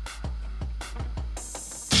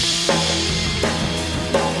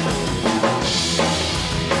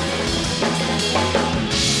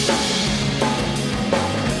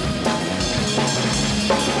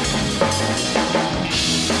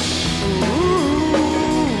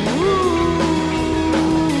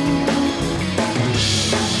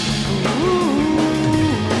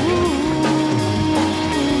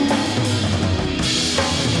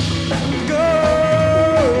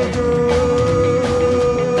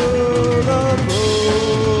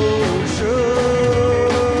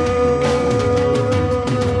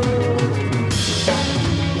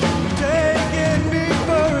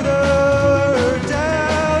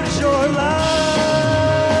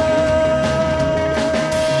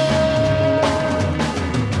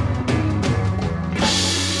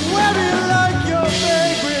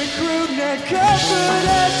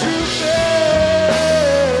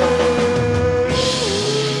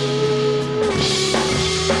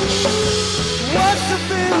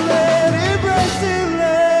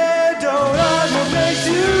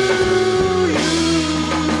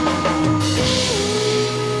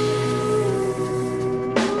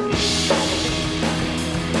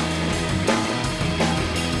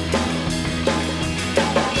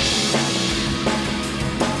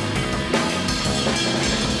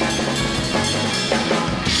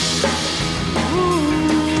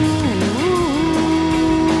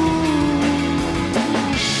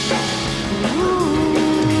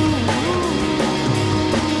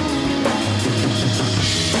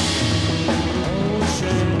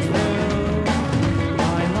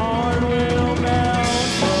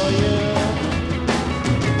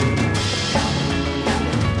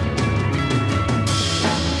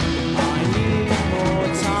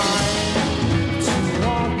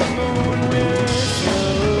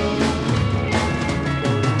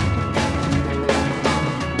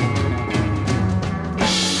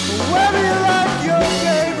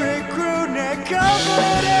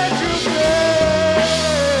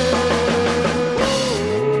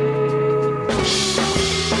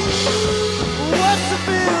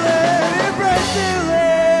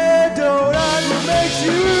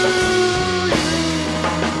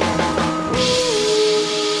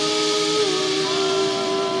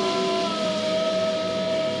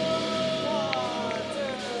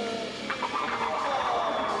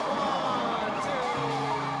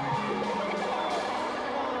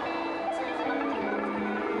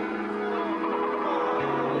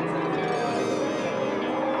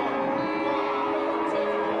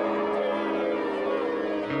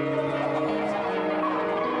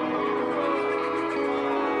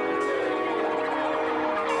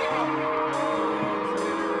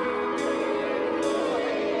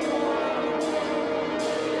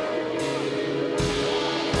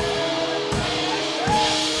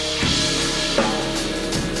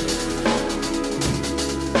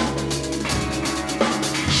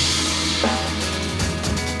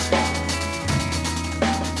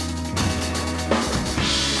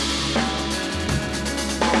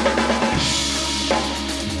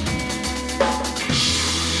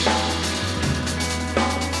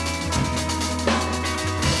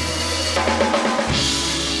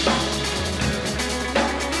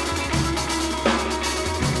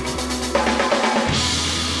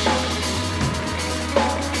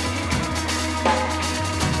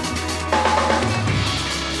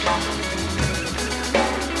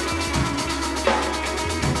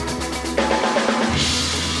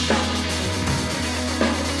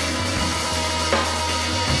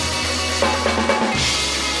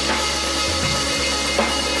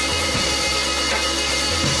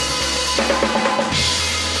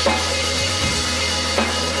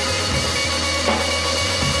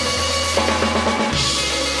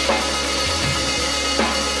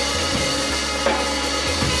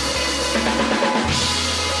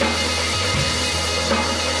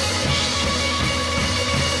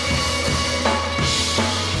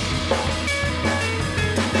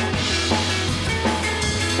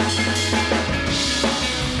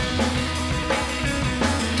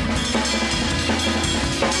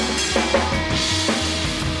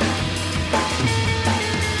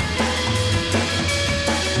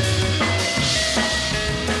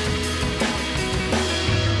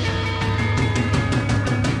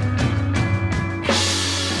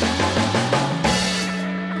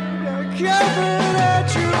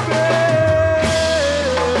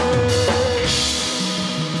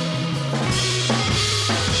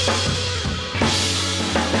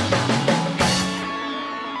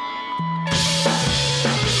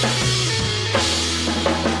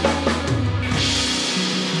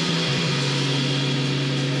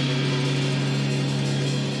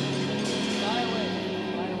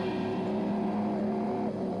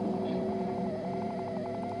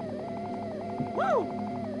 Woo!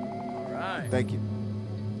 All right. Thank you.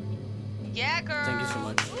 Yeah, girl. Thank you so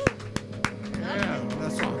much. Yeah,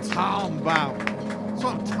 that's what I'm talking about. That's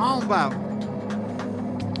what I'm talking about.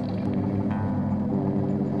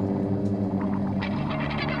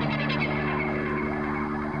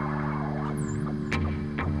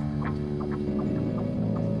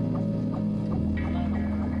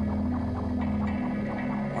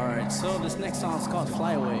 Alright, so this next song is called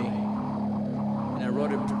Fly Away. And I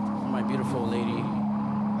wrote it for my beautiful lady,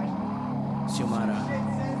 Xiomara.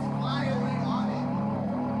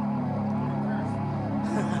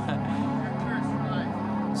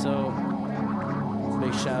 So,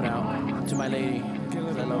 big shout out to my lady. Get a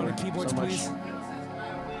little bit more on the keyboards, please. A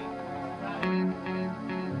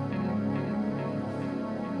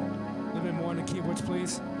little bit more on the keyboards,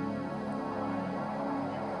 please.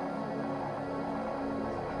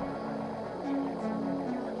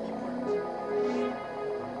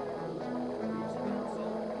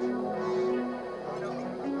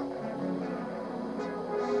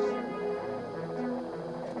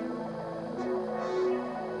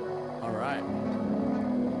 All right. I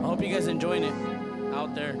hope you guys enjoying it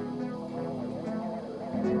out there.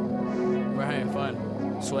 We're having fun,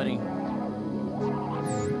 sweating.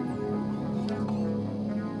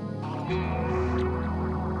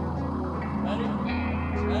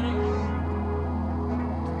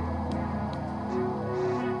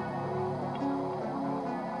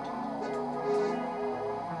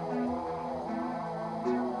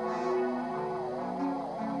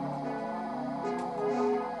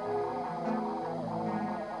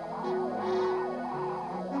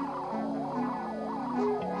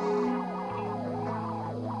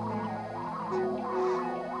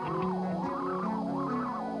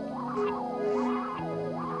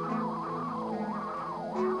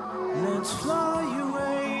 Let's fly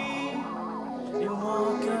away and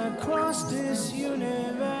walk across this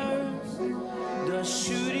universe. The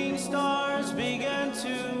shooting stars began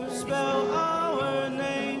to spell our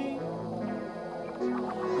name.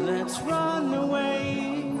 Let's run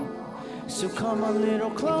away. So come a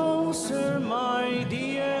little closer, my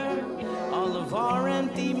dear. All of our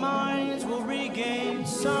empty minds will regain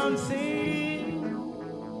something.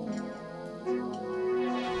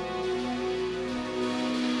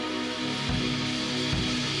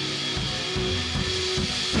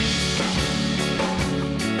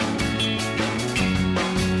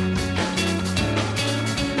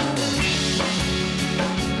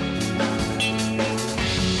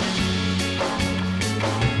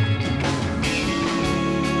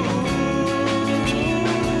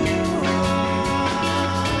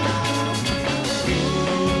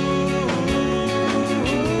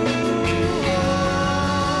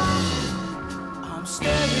 I'm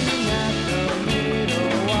staring at the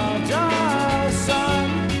middle of the sun.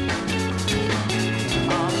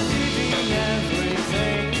 I'm leaving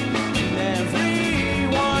everything and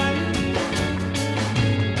everyone.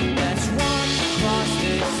 Let's run across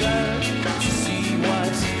this earth to see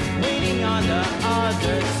what's waiting on the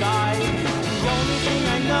other side. The only thing I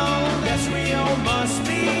know that's real must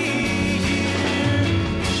be here.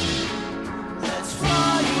 Let's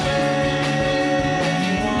fly away.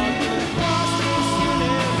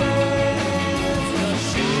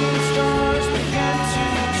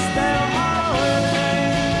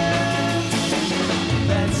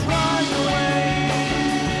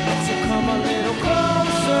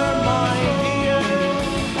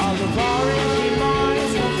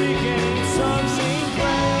 Something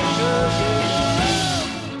great.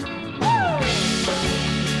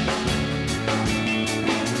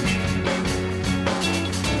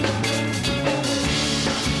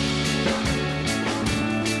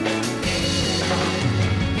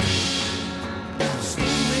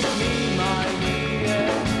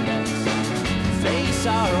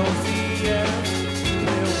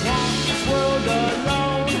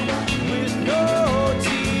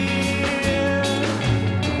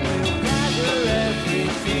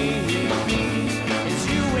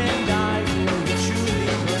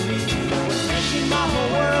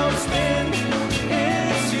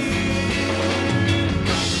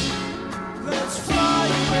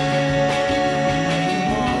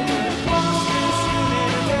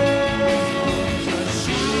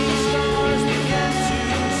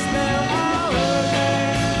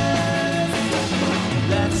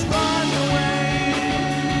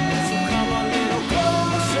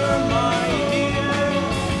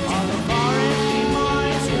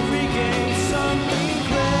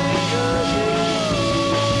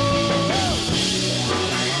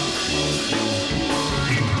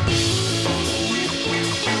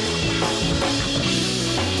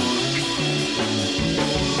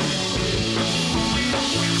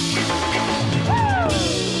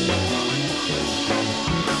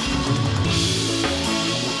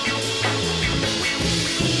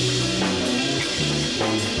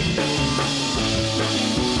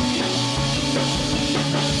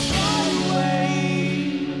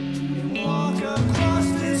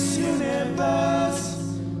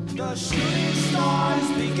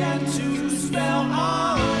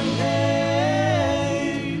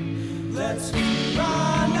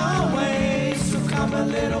 come a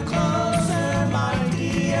little closer, my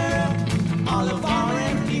dear. All of our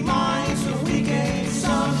empty minds so we gain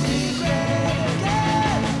something greater.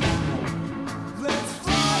 Let's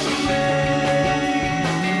fly away.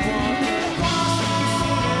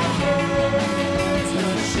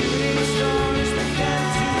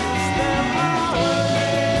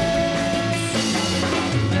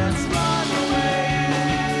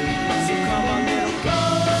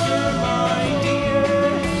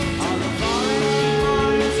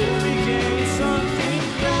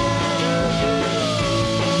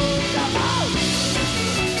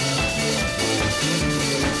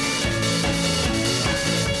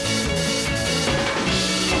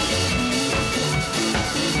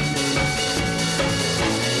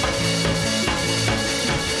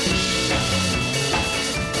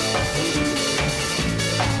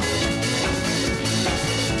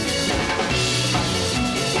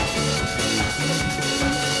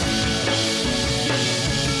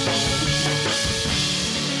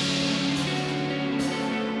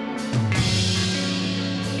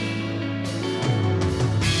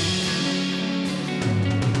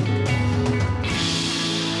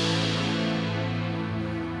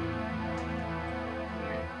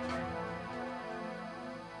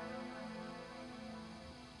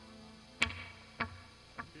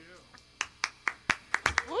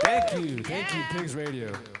 Thank you, Pigs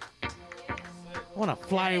Radio. I want to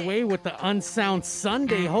fly away with the Unsound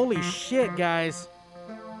Sunday. Holy shit, guys.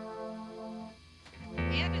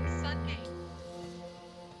 And it's Sunday.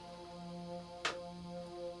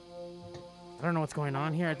 I don't know what's going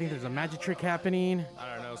on here. I think there's a magic trick happening.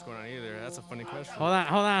 I don't know what's going on either. That's a funny question. Hold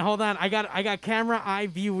on. I got camera eye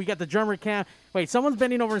view. We got the drummer cam. Wait, someone's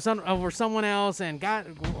bending over someone else, and God,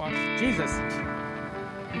 Jesus.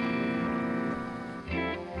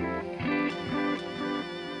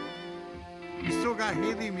 You still got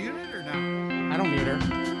Haley muted or no? I don't mute her.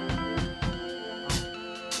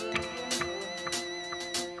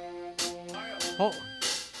 Oh.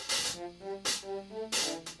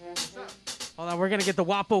 Hold on, we're gonna get the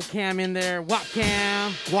Wapo cam in there. Wap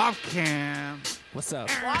cam. What's up?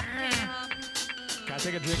 Wap cam. Can I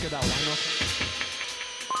take a drink of that wino?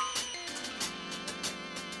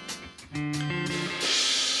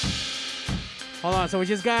 Hold on, so we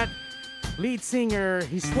just got lead singer.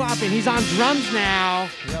 He's swapping. He's on drums now.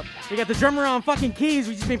 Yep. We got the drummer on fucking keys.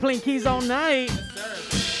 We just been playing keys all night.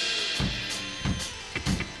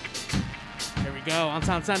 There we go. On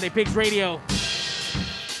Sound Sunday, Pigs Radio.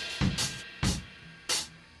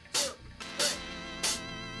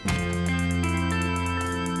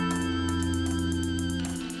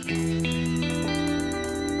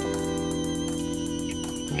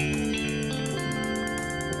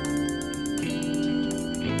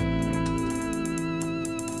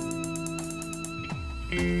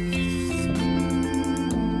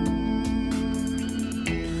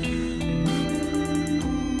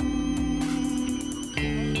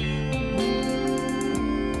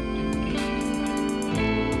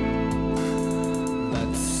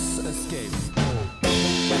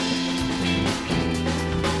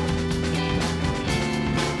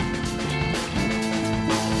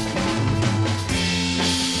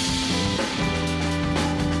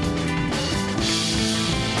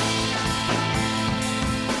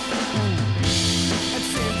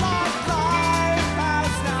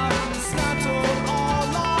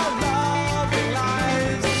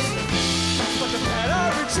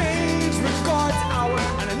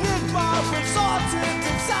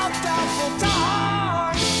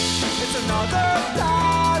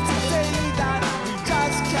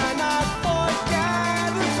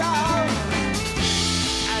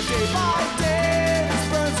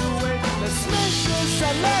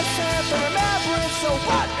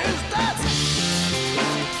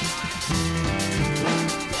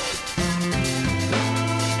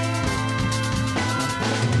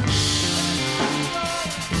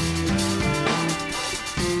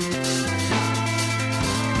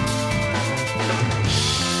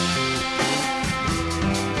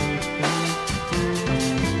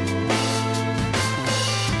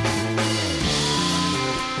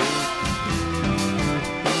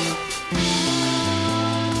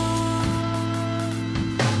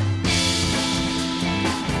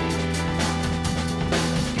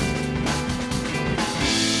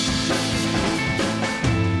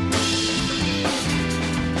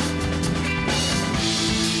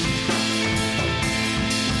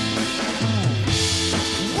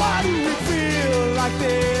 like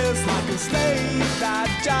this, like a slave that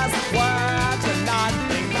just works and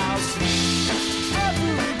nothing else.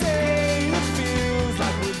 Every day it feels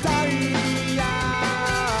like we're dying,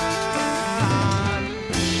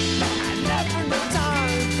 and never no time.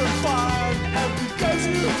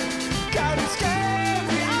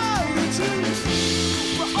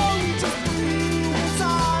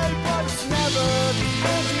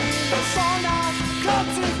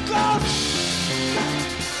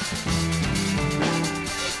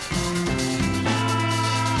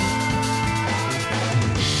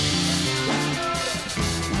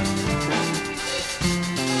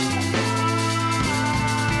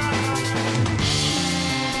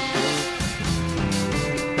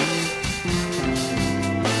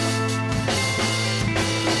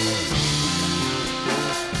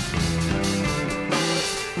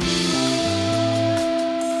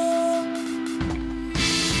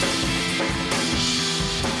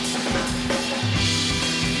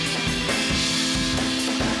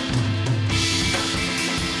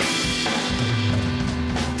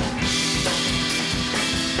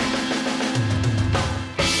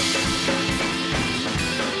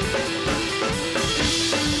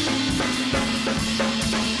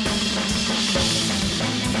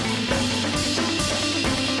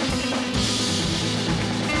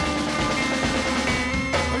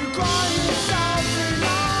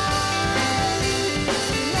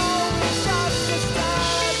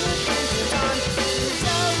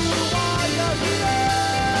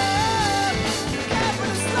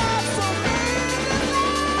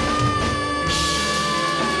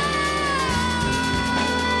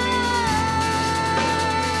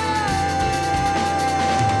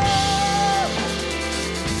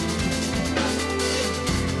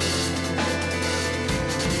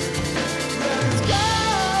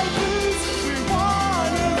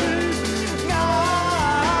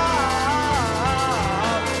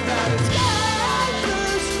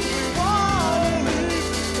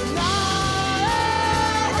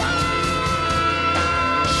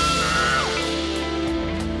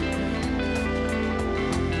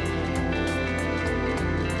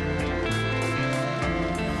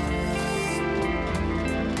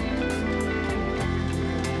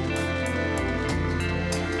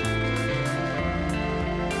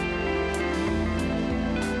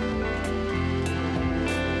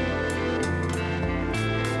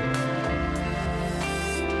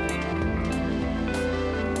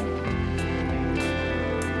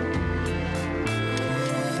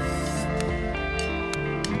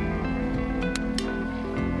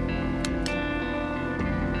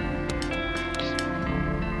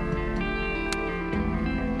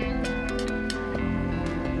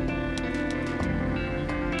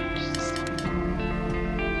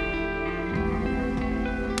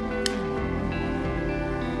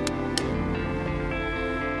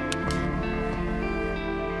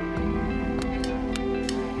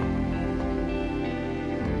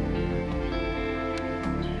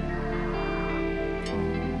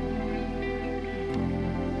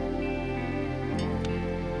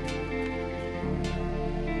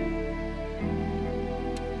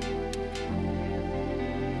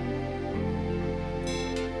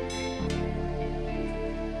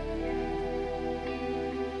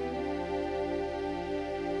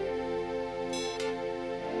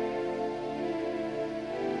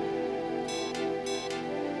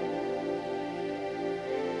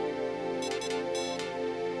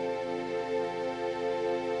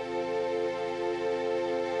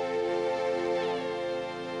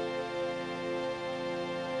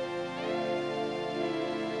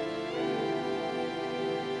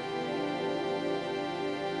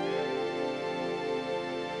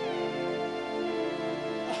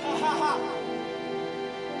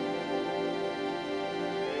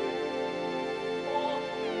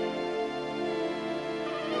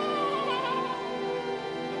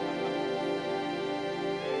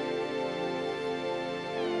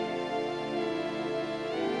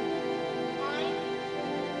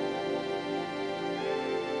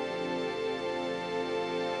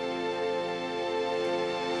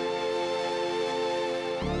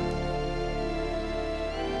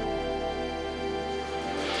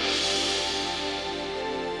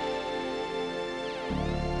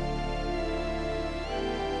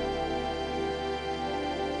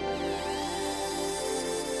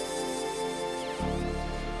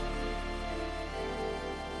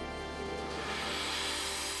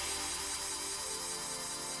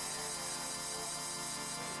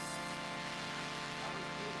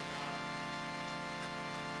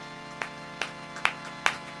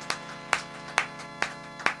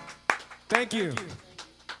 Thank you.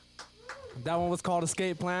 That one was called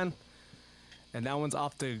Escape Plan. And that one's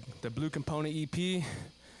off the Blue Component EP.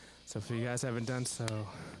 So if you guys haven't done so,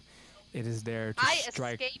 it is there to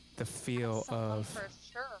strike the feel of... For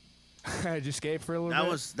sure. Did you escape for a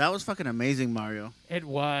little bit? That was fucking amazing, Mario. It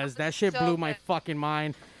was. That shit blew my fucking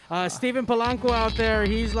mind. Steven Polanco out there,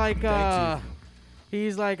 he's like, I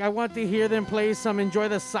want to hear them play some Enjoy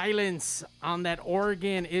the Silence on that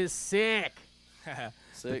organ is sick.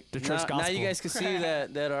 Sick. The church now gospel. you guys can see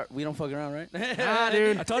that we don't fuck around, right? Ah,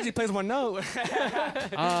 dude. I told you he plays one note.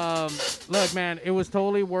 Look, man, it was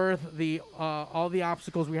totally worth all the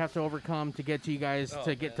obstacles we have to overcome to get to you guys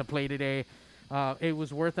to play today. It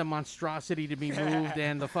was worth the monstrosity to be moved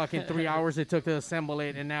and the fucking 3 hours it took to assemble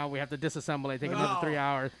it, and now we have to disassemble it. Take another 3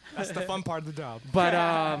 hours. That's the fun part of the job. But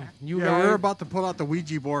you guys, we're about to pull out the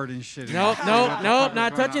Ouija board and shit. Nope,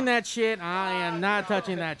 not touching that shit. I am not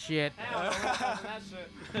touching that shit.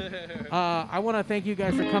 I want to thank you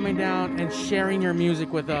guys for coming down and sharing your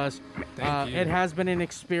music with us. Thank you. It has been an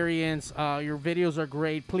experience. Your videos are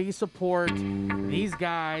great. Please support these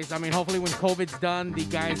guys. I mean, hopefully when COVID's done, the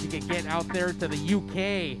guys can get out there to the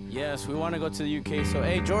UK. Yes, we want to go to the UK. So,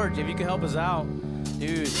 hey, George, if you could help us out,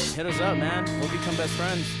 dude, hit us up, man. We'll become best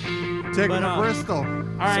friends. Take them to Bristol.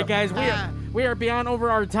 All right, guys, we are beyond over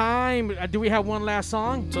our time. Do we have one last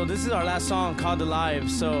song? So this is our last song called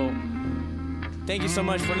Alive. So thank you so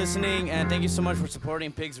much for listening, and thank you so much for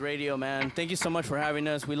supporting Pigs Radio, man. Thank you so much for having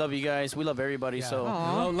us. We love you guys. We love everybody. So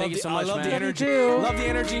thank you so much, I love man. the energy. Love the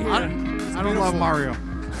energy here. I don't love Mario.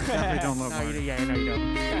 Definitely don't love Mario. Yeah, I know you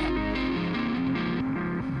don't.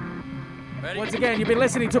 Once again, you've been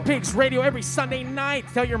listening to Pigs Radio every Sunday night.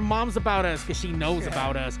 Tell your moms about us, because she knows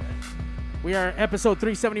about us. We are episode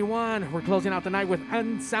 371. We're closing out the night with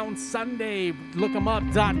Unsound Sunday. Look'em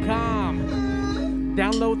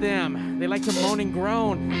Download them. They like to moan and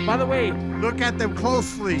groan. By the way, look at them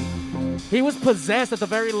closely. He was possessed at the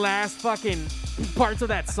very last fucking parts of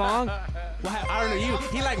that song. Well, I don't know.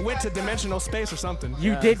 He like went to dimensional space or something.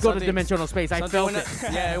 You did go to dimensional space. I felt it.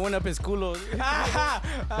 Yeah, it went up his culo.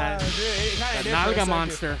 That nalga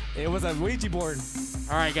monster. It was a Ouija board.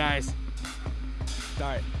 All right, guys. All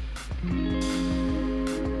right.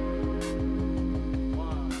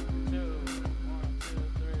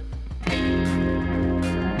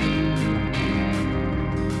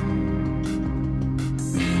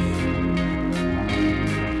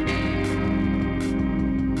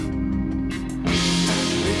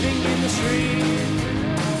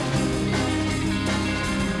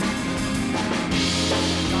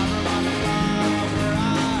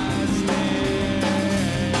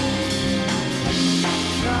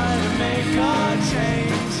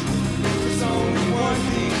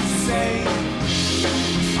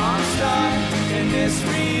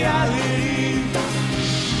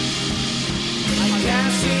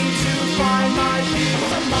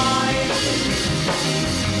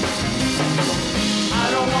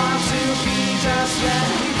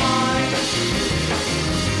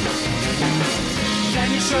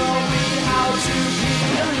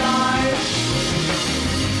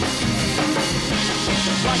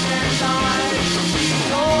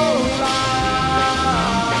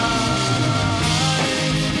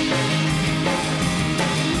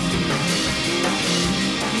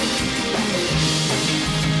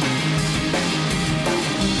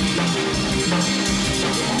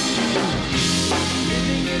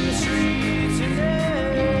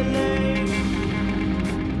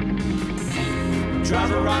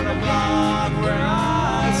 Drive around the block where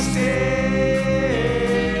I stay.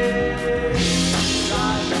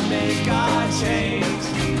 Trying to make a change.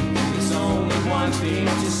 There's only one thing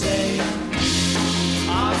to say.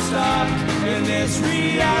 I'm stuck in this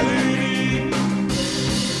reality.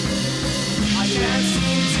 I can't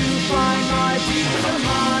seem to find my peace of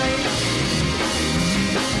mind.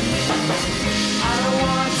 I don't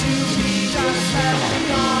want to be just left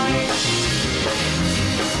behind.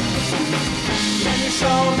 Can you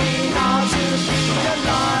show me how to be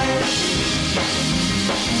alive?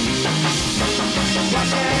 Why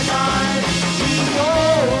can't I be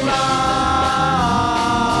alright?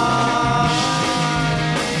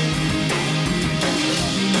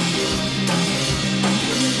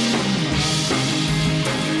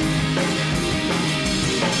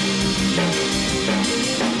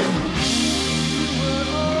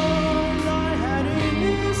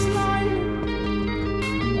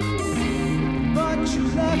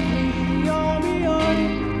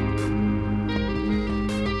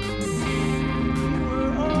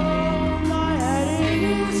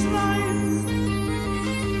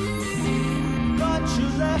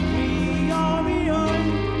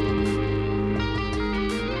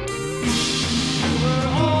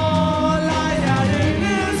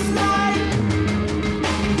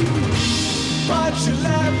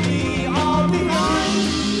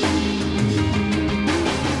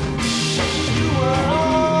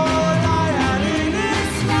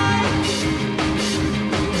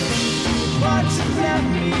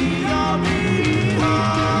 left me all behind.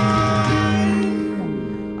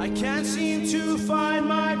 I can't seem to find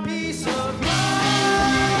my peace of mind.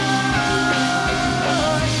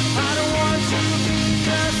 I don't want to be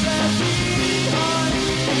just left behind.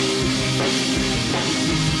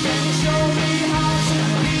 Can you show me how to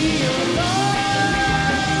be alone?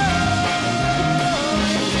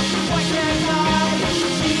 Why can't I be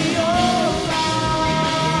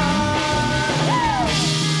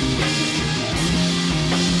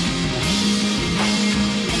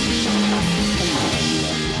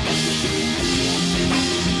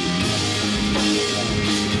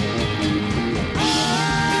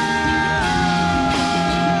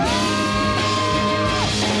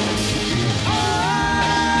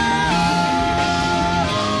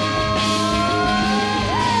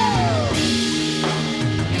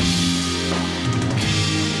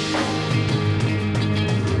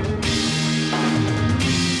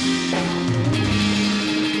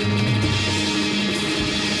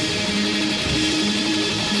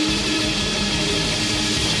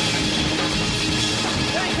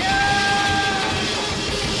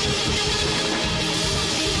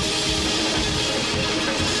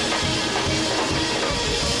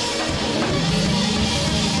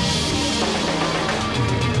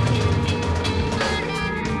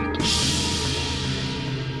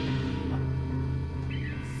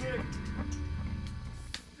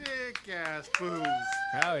Sick-ass booze.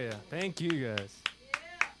 Hell yeah. Thank you guys.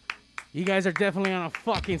 You guys are definitely on a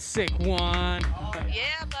fucking sick one.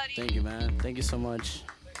 Yeah, buddy. Thank you, man. Thank you so much.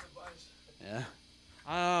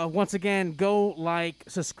 Yeah. Once again, go like,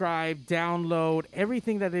 subscribe, download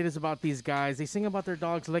everything that it is about these guys. They sing about their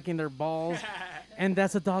dogs licking their balls, and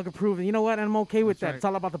that's a dog approved. And you know what? I'm okay with that. right. It's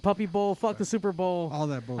all about the puppy bowl. Fuck the Super Bowl. All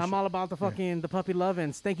that bullshit. I'm all about the fucking the puppy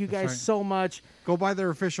lovins. Thank you That's guys right. so much. Go buy their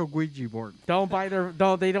official Ouija board. Don't buy their.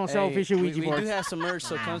 No, they don't sell Hey, official Ouija we boards. do have some merch,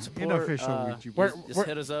 so come support. Unofficial Ouija board. Just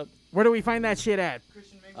hit us up. Where do we find that shit at?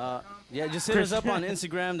 Yeah, just hit us up on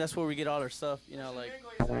Instagram. That's where we get all our stuff. You know, like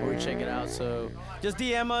where we check it out. So just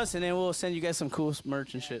DM us, and then we'll send you guys some cool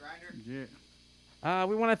merch and shit. Yeah.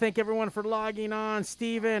 We want to thank everyone for logging on.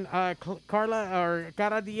 Steven, Carla, or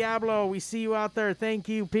Cara Diablo, we see you out there. Thank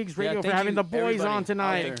you, Pigs Yeah, Radio, for thank having you, the boys everybody on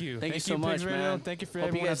tonight. out there. Thank you so much, Pigs Radio. man. Thank you for Hope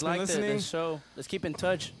everyone you guys that's been liked listening. the show. Let's keep in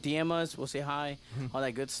touch. DM us. We'll say hi. All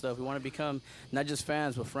that good stuff. We want to become not just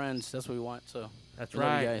fans, but friends. That's what we want. So That's we love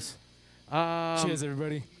right. you guys. Cheers,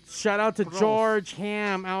 everybody. Shout out to George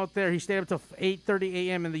Ham out there. He stayed up till 8:30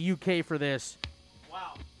 a.m. in the UK for this.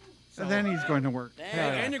 And then he's going to work.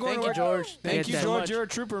 And you're going Thank to you, work. George. Thank you, so George. much. You're a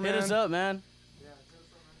trooper, man. Hit us up, man.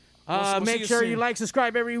 We'll Make see sure you you soon. like,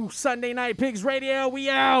 subscribe every Sunday night. Pigs Radio. We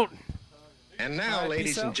out. And now,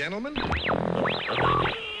 ladies and gentlemen,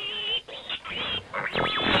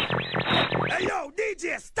 Hey, yo,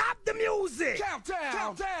 DJ, stop the music!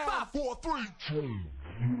 Countdown! 5, 4, 3, 2.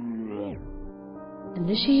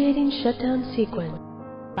 Initiating shutdown sequence.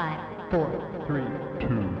 5, 4, 3,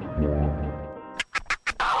 2.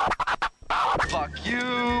 Fuck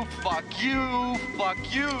you, fuck you, fuck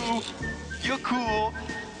you. You're cool.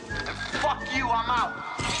 Fuck you, I'm out.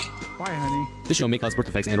 Bye, honey. This show may cause birth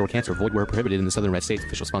defects and/or cancer. Void where prohibited in the Southern Red States.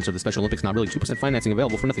 Official sponsor of the Special Olympics. Not really. 2% financing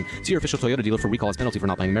available for nothing. See your official Toyota dealer for recall as penalty for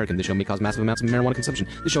not buying American. This show may cause massive amounts of marijuana consumption.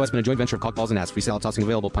 This show has been a joint venture of cockballs and ass. Free salad tossing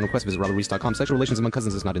available upon request. Visit robertreese.com. Sexual relations among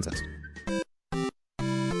cousins is not incest.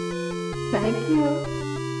 Thank you.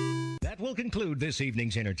 that will conclude this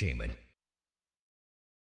evening's entertainment.